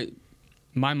think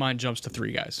my mind jumps to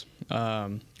 3 guys.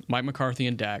 Mike McCarthy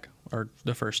and Dak. or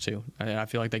the first two. I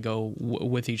feel like they go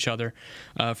with each other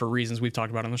for reasons we've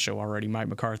talked about on the show already. Mike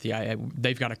McCarthy,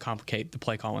 they've got to complicate the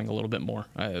play calling a little bit more.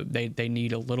 They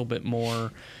need a little bit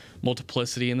more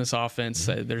multiplicity in this offense.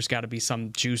 There's got to be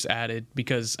some juice added,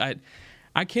 because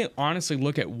I can't honestly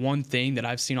look at one thing that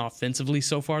I've seen offensively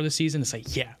so far this season and say,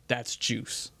 yeah, that's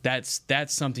juice. That's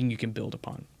something you can build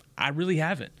upon. I really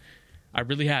haven't.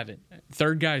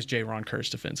 Third guy is Ron Kearse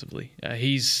defensively.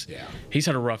 He's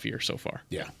had a rough year so far.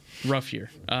 Yeah. Rough year.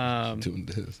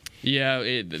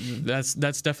 Yeah, that's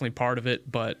definitely part of it,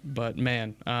 but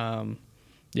man,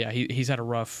 he's had a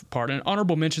rough part. And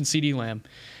honorable mention CeeDee Lamb.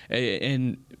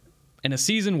 In a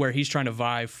season where he's trying to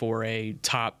vie for a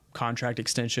top contract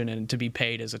extension and to be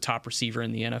paid as a top receiver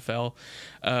in the NFL,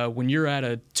 when you're at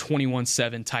a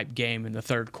 21-7 type game in the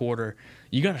third quarter,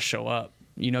 you got to show up.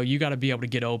 You got to be able to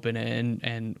get open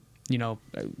and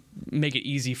make it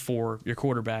easy for your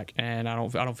quarterback. And I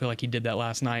don't feel like he did that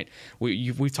last night.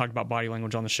 We've talked about body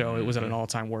language on the show. It was at an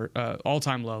all-time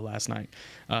low last night.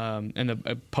 And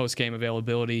the post-game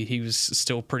availability, he was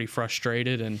still pretty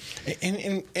frustrated and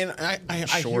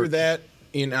I hear that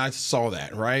and I saw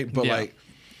that, right? But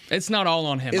it's not all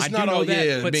on him. It's not all.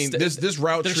 But this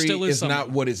route tree is not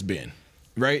what it's been.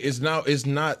 Right, it's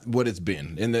not what it's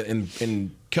been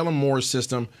in Kellen Moore's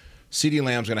system. CeeDee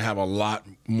Lamb's going to have a lot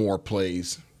more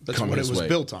plays. That's what it was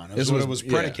built on. That's what it was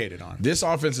predicated on. This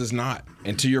offense is not.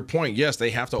 And to your point, yes, they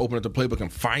have to open up the playbook and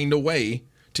find a way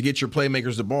to get your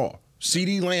playmakers the ball.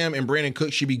 CeeDee Lamb and Brandon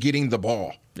Cook should be getting the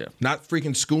ball, not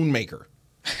freaking Schoonmaker.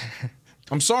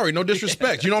 I'm sorry, no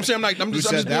disrespect. You know what I'm saying? I'm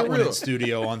just that being one real. in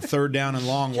studio on third down and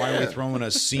long. Why are we throwing a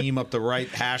seam up the right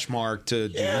hash mark to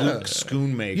Luke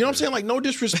Schoonmaker? You know what I'm saying? Like, no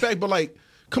disrespect, but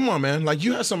come on, man. Like,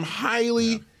 you have some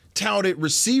highly touted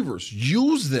receivers.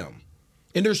 Use them.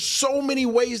 And there's so many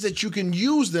ways that you can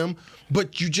use them,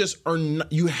 but you just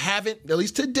you haven't, at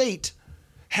least to date,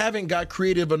 haven't got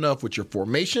creative enough with your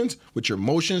formations, with your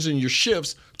motions and your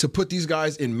shifts to put these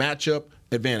guys in matchup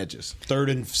advantages.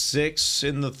 3rd and 6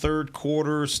 in the third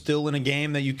quarter, still in a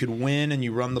game that you could win, and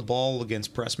you run the ball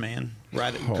against press man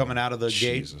coming out of the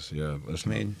gate. Yeah, that's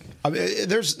mean,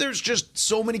 there's just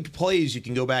so many plays you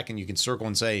can go back and you can circle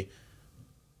and say,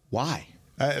 why?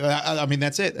 I mean,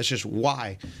 that's it. That's just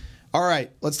why. All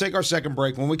right, let's take our second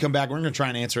break. When we come back, we're going to try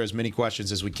and answer as many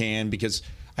questions as we can because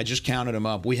I just counted them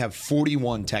up. We have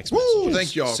 41 text messages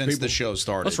thank y'all, since people. The show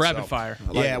started. Let's rapid fire.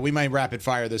 We might rapid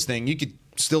fire this thing. You could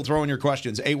still throw in your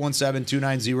questions.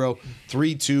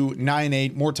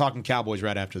 817-290-3298. More Talking Cowboys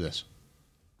right after this.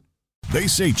 They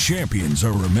say champions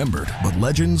are remembered, but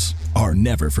legends are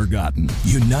never forgotten.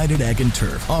 United Ag &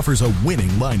 Turf offers a winning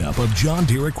lineup of John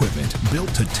Deere equipment built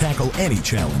to tackle any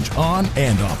challenge on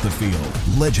and off the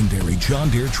field. Legendary John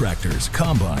Deere tractors,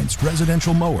 combines,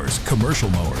 residential mowers, commercial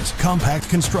mowers, compact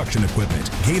construction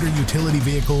equipment, Gator utility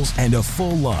vehicles, and a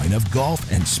full line of golf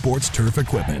and sports turf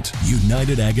equipment.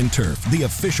 United Ag & Turf, the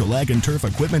official Ag & Turf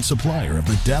equipment supplier of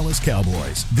the Dallas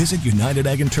Cowboys. Visit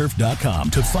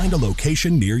UnitedAgAndTurf.com to find a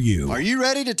location near you. Are you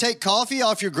ready to take coffee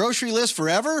off your grocery list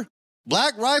forever?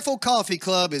 Black Rifle Coffee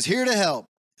Club is here to help.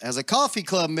 As a coffee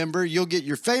club member, you'll get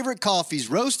your favorite coffees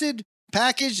roasted,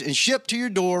 packaged, and shipped to your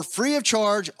door free of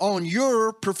charge on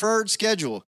your preferred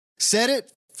schedule. Set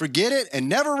it, forget it, and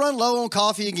never run low on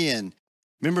coffee again.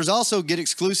 Members also get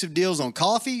exclusive deals on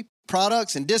coffee,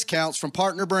 products, and discounts from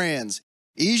partner brands.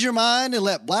 Ease your mind and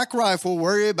let Black Rifle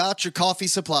worry about your coffee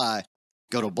supply.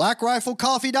 Go to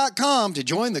blackriflecoffee.com to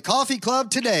join the coffee club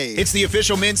today. It's the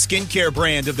official men's skincare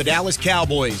brand of the Dallas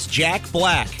Cowboys, Jack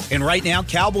Black. And right now,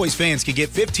 Cowboys fans can get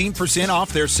 15%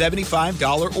 off their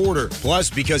 $75 order. Plus,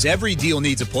 because every deal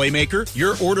needs a playmaker,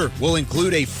 your order will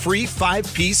include a free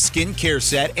 5-piece skincare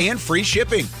set and free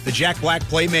shipping. The Jack Black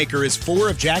Playmaker is 4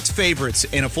 of Jack's favorites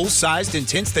and a full-sized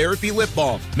intense therapy lip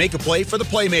balm. Make a play for the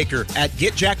playmaker at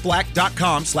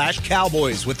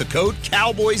getjackblack.com/Cowboys with the code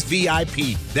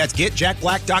CowboysVIP. That's getjackblack.com/Cowboys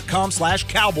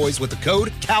with the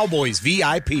code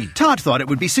CowboysVIP. Todd thought it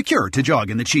would be secure to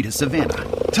jog in the cheetah savanna.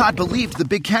 Todd believed the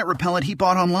big cat repellent he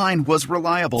bought online was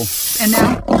reliable. And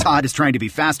now, Todd is trying to be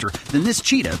faster than this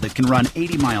cheetah that can run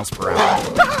 80 miles per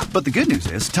hour. But the good news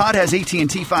is, Todd has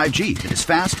AT&T 5G that is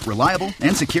fast, reliable,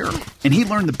 and secure. And he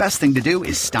learned the best thing to do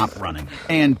is stop running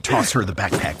and toss her the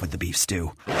backpack with the beef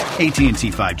stew. AT&T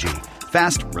 5G.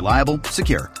 Fast, reliable,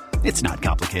 secure. It's not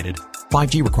complicated.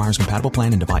 5G requires compatible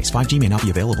plan and device. 5G may not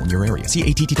be available in your area. See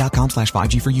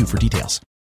att.com/5G for you for details.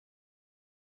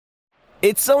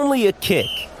 It's only a kick,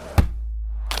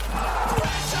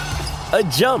 a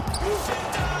jump,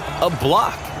 a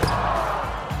block.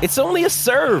 It's only a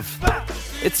serve.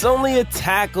 It's only a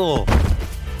tackle,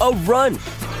 a run.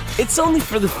 It's only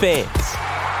for the fans.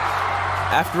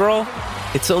 After all,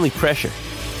 It's only pressure.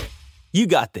 You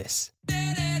got this.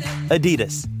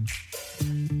 Adidas.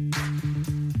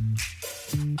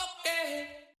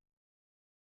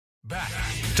 Back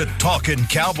to Talkin'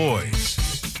 Cowboys.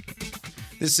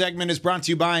 This segment is brought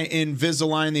to you by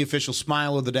Invisalign, the official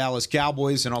smile of the Dallas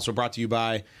Cowboys, and also brought to you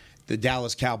by the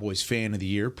Dallas Cowboys Fan of the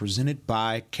Year, presented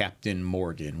by Captain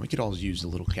Morgan. We could always use a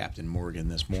little Captain Morgan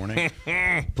this morning.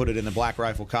 Put it in the Black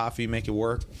Rifle coffee, make it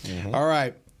work. Mm-hmm. All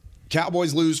right.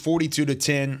 Cowboys lose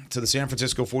 42-10 to the San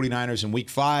Francisco 49ers in Week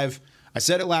 5. I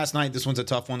said it last night. This one's a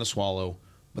tough one to swallow,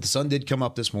 but the sun did come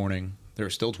up this morning. There are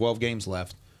still 12 games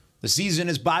left. The season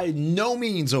is by no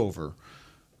means over.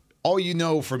 All you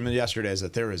know from yesterday is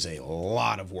that there is a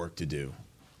lot of work to do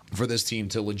for this team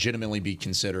to legitimately be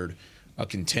considered a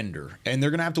contender. And they're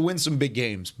going to have to win some big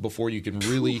games before you can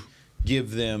really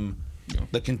give them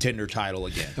the contender title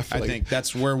again. I think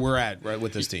that's where we're at right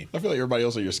with this team. I feel like everybody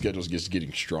else on your schedule is just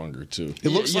getting stronger, too. It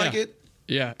looks like it.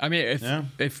 Yeah, I mean,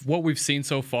 if what we've seen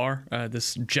so far,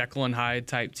 this Jekyll and Hyde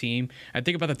type team, I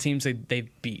think about the teams they've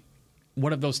beat.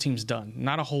 What have those teams done?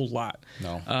 Not a whole lot.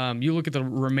 No. You look at the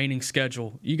remaining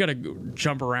schedule. You got to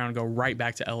jump around and go right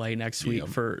back to LA next week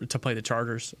to play the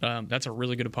Chargers. That's a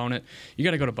really good opponent. You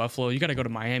got to go to Buffalo. You got to go to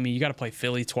Miami. You got to play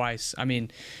Philly twice. I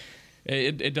mean,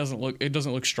 it doesn't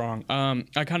look strong.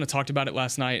 I kind of talked about it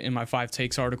last night in my 5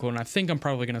 Takes article, and I think I'm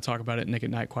probably going to talk about it Nick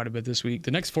at Night quite a bit this week. The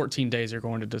next 14 days are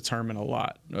going to determine a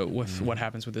lot with what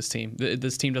happens with this team.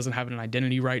 This team doesn't have an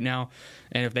identity right now,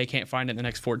 and if they can't find it in the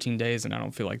next 14 days, then I don't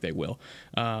feel like they will.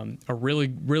 A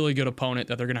really, really good opponent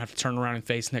that they're going to have to turn around and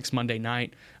face next Monday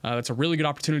night. It's a really good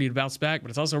opportunity to bounce back,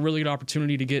 but it's also a really good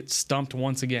opportunity to get stumped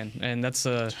once again, and that's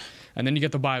and then you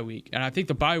get the bye week. And I think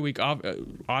the bye week,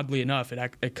 oddly enough,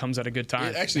 it comes at a good time.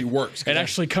 It actually works. It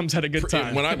actually comes at a good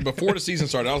time. Before the season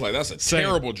started, I was like, that's a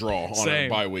terrible draw on a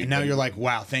bye week. And now you're like,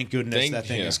 wow, thank goodness that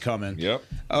thing is coming. Yep.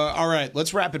 All right,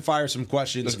 let's rapid fire some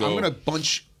questions. Let's go. I'm going to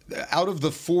bunch out of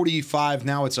the 45.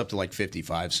 Now it's up to like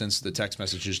 55 since the text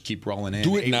messages keep rolling in.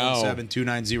 Do it now.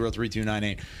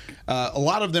 817-290-3298. A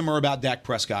lot of them are about Dak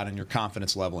Prescott and your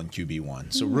confidence level in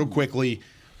QB1. So real quickly,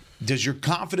 does your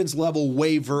confidence level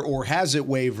waver or has it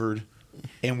wavered?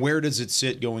 And where does it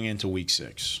sit going into Week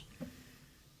 6?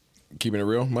 Keeping it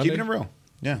real, Monday? Keeping it real.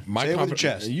 Yeah. Say it with the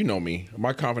chest. You know me.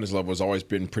 My confidence level has always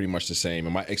been pretty much the same,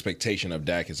 and my expectation of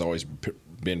Dak has always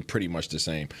been pretty much the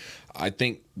same. I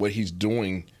think what he's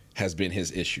doing has been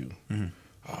his issue.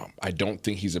 Mm-hmm. I don't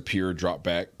think he's a pure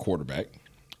drop-back quarterback,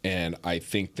 and I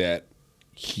think that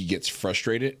he gets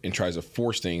frustrated and tries to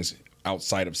force things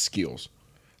outside of skills.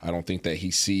 I don't think that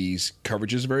he sees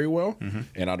coverages very well,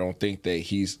 and I don't think that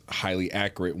he's highly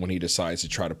accurate when he decides to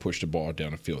try to push the ball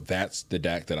down the field. That's the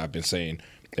Dak that I've been saying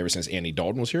ever since Andy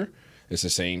Dalton was here. It's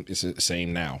the same. It's the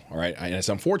same now. All right, and it's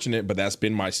unfortunate, but that's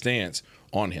been my stance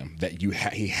on him. That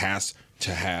he has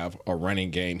to have a running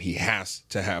game. He has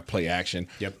to have play action.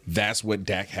 Yep. That's what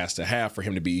Dak has to have for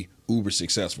him to be uber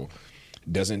successful.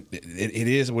 It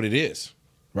is what it is,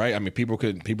 right? I mean, people are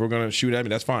going to shoot at me.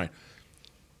 That's fine.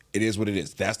 It is what it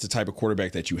is. That's the type of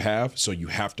quarterback that you have, so you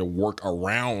have to work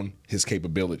around his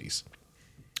capabilities.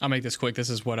 I'll make this quick. This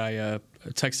is what I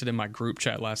texted in my group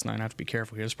chat last night. I have to be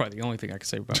careful here. That's probably the only thing I can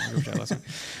say about my group chat last night.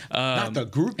 Not the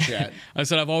group chat. I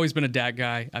said I've always been a Dak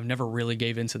guy. I've never really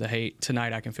gave into the hate.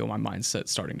 Tonight I can feel my mindset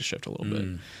starting to shift a little bit.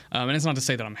 And it's not to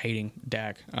say that I'm hating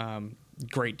Dak.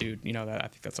 Great dude. You know, that I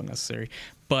think that's unnecessary.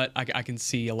 But I can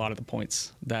see a lot of the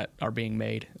points that are being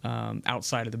made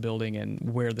outside of the building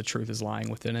and where the truth is lying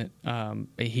within it.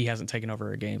 He hasn't taken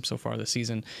over a game so far this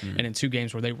season. And in 2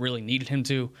 games where they really needed him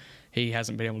to, he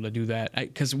hasn't been able to do that.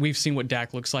 Because we've seen what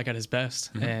Dak looks like at his best,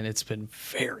 and it's been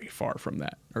very far from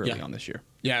that early on this year.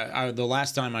 Yeah, the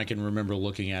last time I can remember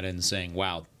looking at it and saying,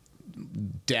 wow,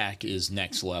 Dak is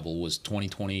next level was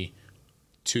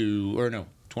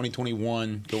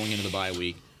 2021 going into the bye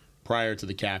week prior to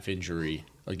the calf injury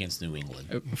against New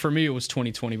England. For me, it was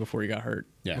 2020 before he got hurt.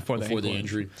 Yeah, before the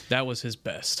injury. That was his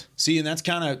best. See, and that's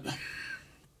kind of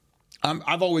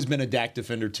I've always been a Dak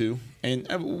defender too, and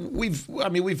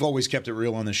we've always kept it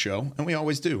real on this show, and we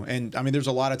always do. And I mean, there's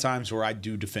a lot of times where I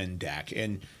do defend Dak,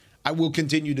 and I will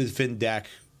continue to defend Dak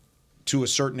to a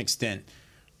certain extent.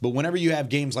 But whenever you have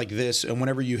games like this, and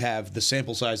whenever you have the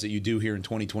sample size that you do here in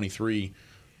 2023,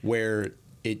 where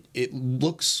it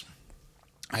looks,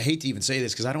 I hate to even say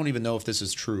this because I don't even know if this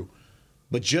is true,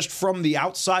 but just from the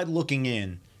outside looking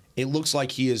in, it looks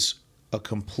like he is a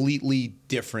completely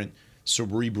different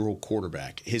cerebral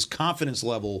quarterback. His confidence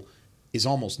level is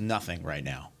almost nothing right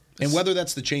now. And whether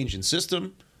that's the change in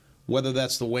system, whether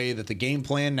that's the way that the game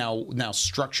plan now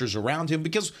structures around him,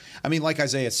 because, I mean, like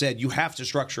Isaiah said, you have to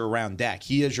structure around Dak.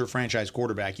 He is your franchise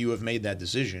quarterback. You have made that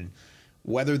decision.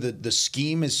 whether the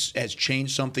scheme has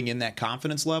changed something in that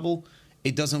confidence level,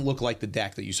 it doesn't look like the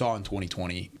Dak that you saw in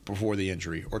 2020 before the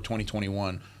injury, or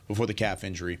 2021 before the calf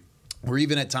injury, or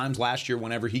even at times last year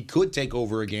whenever he could take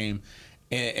over a game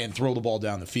and throw the ball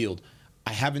down the field.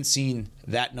 I haven't seen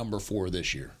that number 4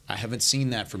 this year. I haven't seen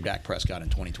that from Dak Prescott in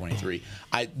 2023.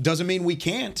 Doesn't mean we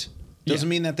can't. Doesn't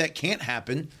mean that can't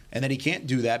happen and that he can't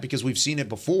do that, because we've seen it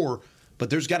before. But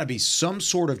there's got to be some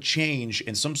sort of change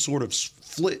and some sort of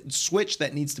switch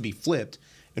that needs to be flipped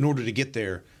in order to get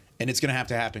there. And it's going to have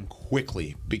to happen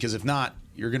quickly, because if not,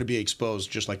 you're going to be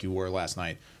exposed just like you were last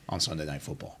night on Sunday Night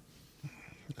Football.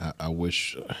 I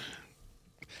wish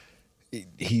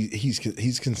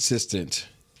he's consistent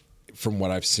from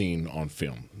what I've seen on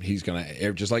film. He's going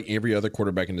to, just like every other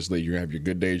quarterback in this league, you're going to have your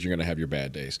good days, you're going to have your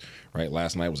bad days, right?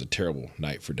 Last night was a terrible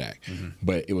night for Dak.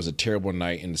 But it was a terrible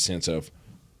night in the sense of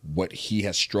what he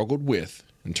has struggled with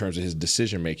in terms of his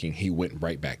decision making. He went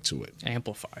right back to it.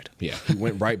 Amplified. Yeah, he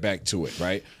went right back to it,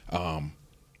 right?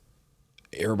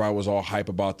 Everybody was all hype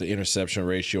about the interception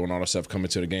ratio and all that stuff coming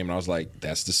to the game, and I was like,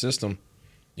 that's the system.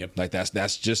 Yep. Like,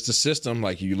 that's just the system.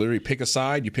 Like, you literally pick a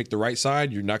side, you pick the right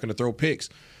side, you're not going to throw picks.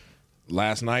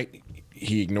 Last night,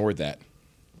 he ignored that.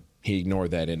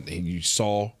 And you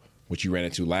saw what you ran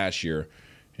into last year.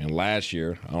 And last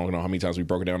year, I don't know how many times we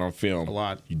broke it down on film. A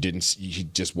lot. He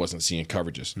just wasn't seeing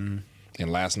coverages. And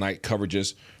last night,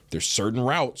 coverages, there's certain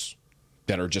routes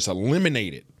that are just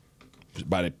eliminated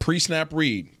by the pre-snap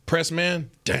read. Press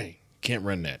man, dang, can't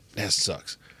run that. That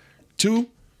sucks. 2,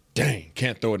 dang,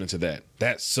 can't throw it into that.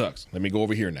 That sucks. Let me go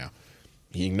over here now.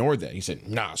 He ignored that. He said,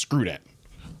 nah, screw that.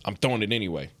 I'm throwing it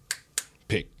anyway.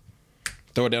 Pick.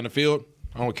 Throw it down the field.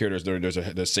 I don't care. There's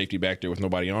a safety back there with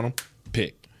nobody on him.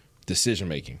 Pick. Decision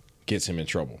making gets him in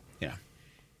trouble. Yeah.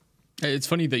 It's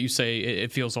funny that you say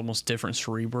it feels almost different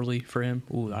cerebrally for him.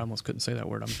 Ooh, I almost couldn't say that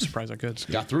word. I'm surprised I could.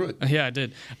 Got through it. Yeah, I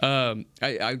did.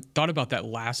 I thought about that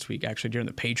last week, actually, during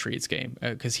the Patriots game,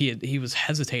 because he was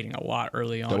hesitating a lot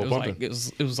early on.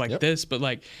 It was like this, but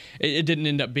like it didn't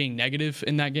end up being negative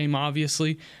in that game,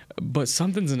 obviously. But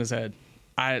something's in his head.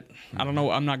 I don't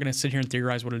know. I'm not going to sit here and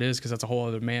theorize what it is, because that's a whole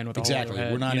other man with a whole other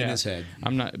head. We're not in his head.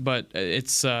 I'm not. But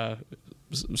it's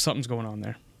something's going on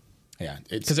there. Yeah,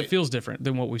 because it feels different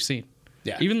than what we've seen.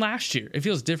 Yeah, even last year it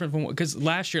feels different from because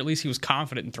last year at least he was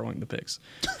confident in throwing the picks.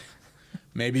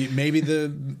 maybe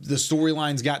the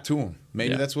storylines got to him.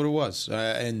 Maybe that's what it was,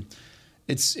 and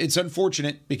it's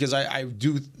unfortunate, because I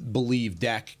do believe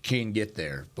Dak can get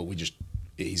there, but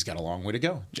he's got a long way to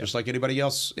go, just like anybody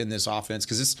else in this offense.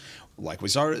 Because it's like we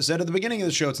said at the beginning of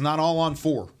the show, it's not all on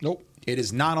 4. Nope. It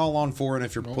is not all on 4, and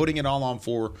if you're putting it all on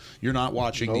 4, you're not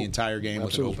watching the entire game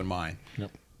with an open mind. Yep.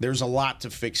 There's a lot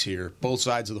to fix here, both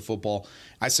sides of the football.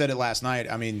 I said it last night.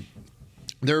 I mean,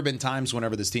 there have been times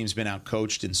whenever this team's been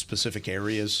outcoached in specific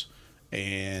areas,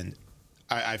 and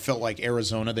I felt like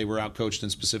Arizona, they were outcoached in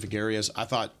specific areas. I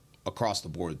thought across the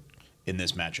board in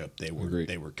this matchup,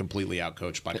 they were completely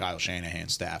outcoached by Kyle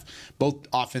Shanahan's staff, both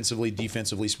offensively,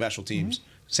 defensively, special teams.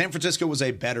 San Francisco was a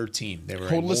better team. They were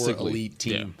a more elite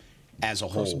team as a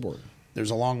whole. There's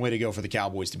a long way to go for the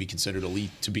Cowboys to be considered elite,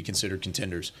 to be considered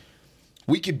contenders.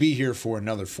 We could be here for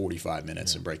another 45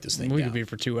 minutes and break this thing down. We could be here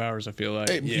for 2 hours, I feel like.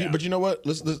 Hey, but you know what?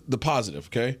 The positive,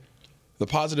 okay? The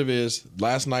positive is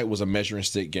last night was a measuring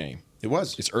stick game. It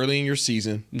was. It's early in your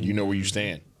season. You know where you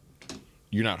stand.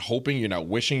 You're not hoping, you're not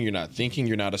wishing, you're not thinking,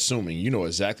 you're not assuming. You know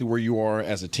exactly where you are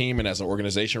as a team and as an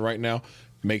organization right now.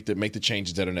 Make the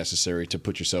changes that are necessary to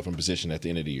put yourself in position at the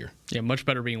end of the year. Yeah, much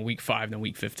better being week 5 than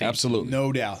week 15. Absolutely.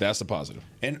 No doubt. That's the positive.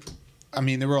 And I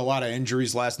mean, there were a lot of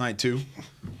injuries last night too,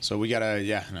 so we gotta.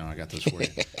 I got those for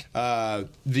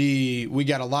you. We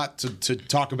got a lot to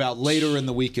talk about later in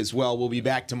the week as well. We'll be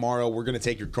back tomorrow. We're gonna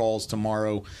take your calls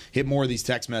tomorrow. Hit more of these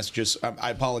text messages. I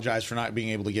apologize for not being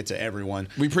able to get to everyone.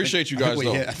 We appreciate you guys.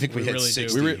 I think we hit really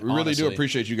 60. We really do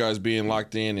appreciate you guys being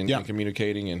locked in and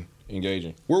communicating and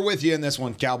engaging. We're with you in this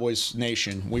one, Cowboys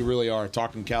Nation. We really are.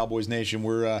 Talking Cowboys Nation.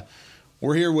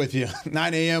 We're here with you.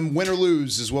 9 a.m. Win or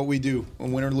lose is what we do.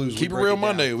 Win or lose. Keep it real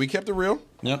Monday. We kept it real.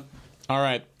 Yep. All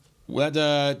right.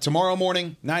 Tomorrow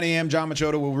morning, 9 a.m., John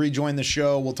Machota will rejoin the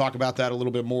show. We'll talk about that a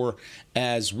little bit more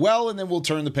as well, and then we'll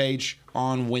turn the page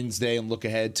on Wednesday and look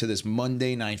ahead to this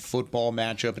Monday Night Football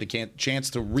matchup and a chance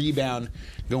to rebound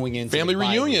going into family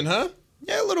reunion, huh?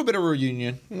 Yeah, a little bit of a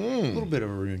reunion. A little bit of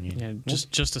a reunion. Yeah,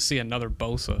 just to see another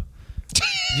Bosa.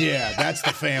 Yeah, that's the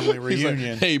family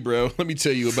reunion. Like, hey, bro, let me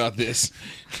tell you about this.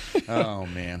 Oh,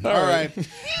 man. All right.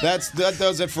 That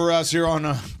does it for us here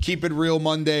on Keep It Real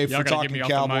Monday for Talking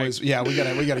Cowboys. Yeah, we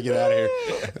gotta get out of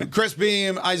here. Chris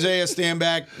Beam, Isaiah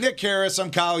Stanback, Nick Harris,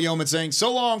 I'm Kyle Yeoman saying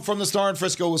so long from the Star in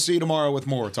Frisco. We'll see you tomorrow with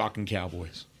more Talking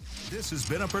Cowboys. This has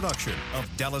been a production of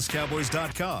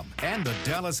DallasCowboys.com and the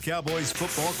Dallas Cowboys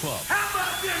Football Club. How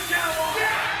about this, Cowboys?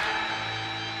 Yeah!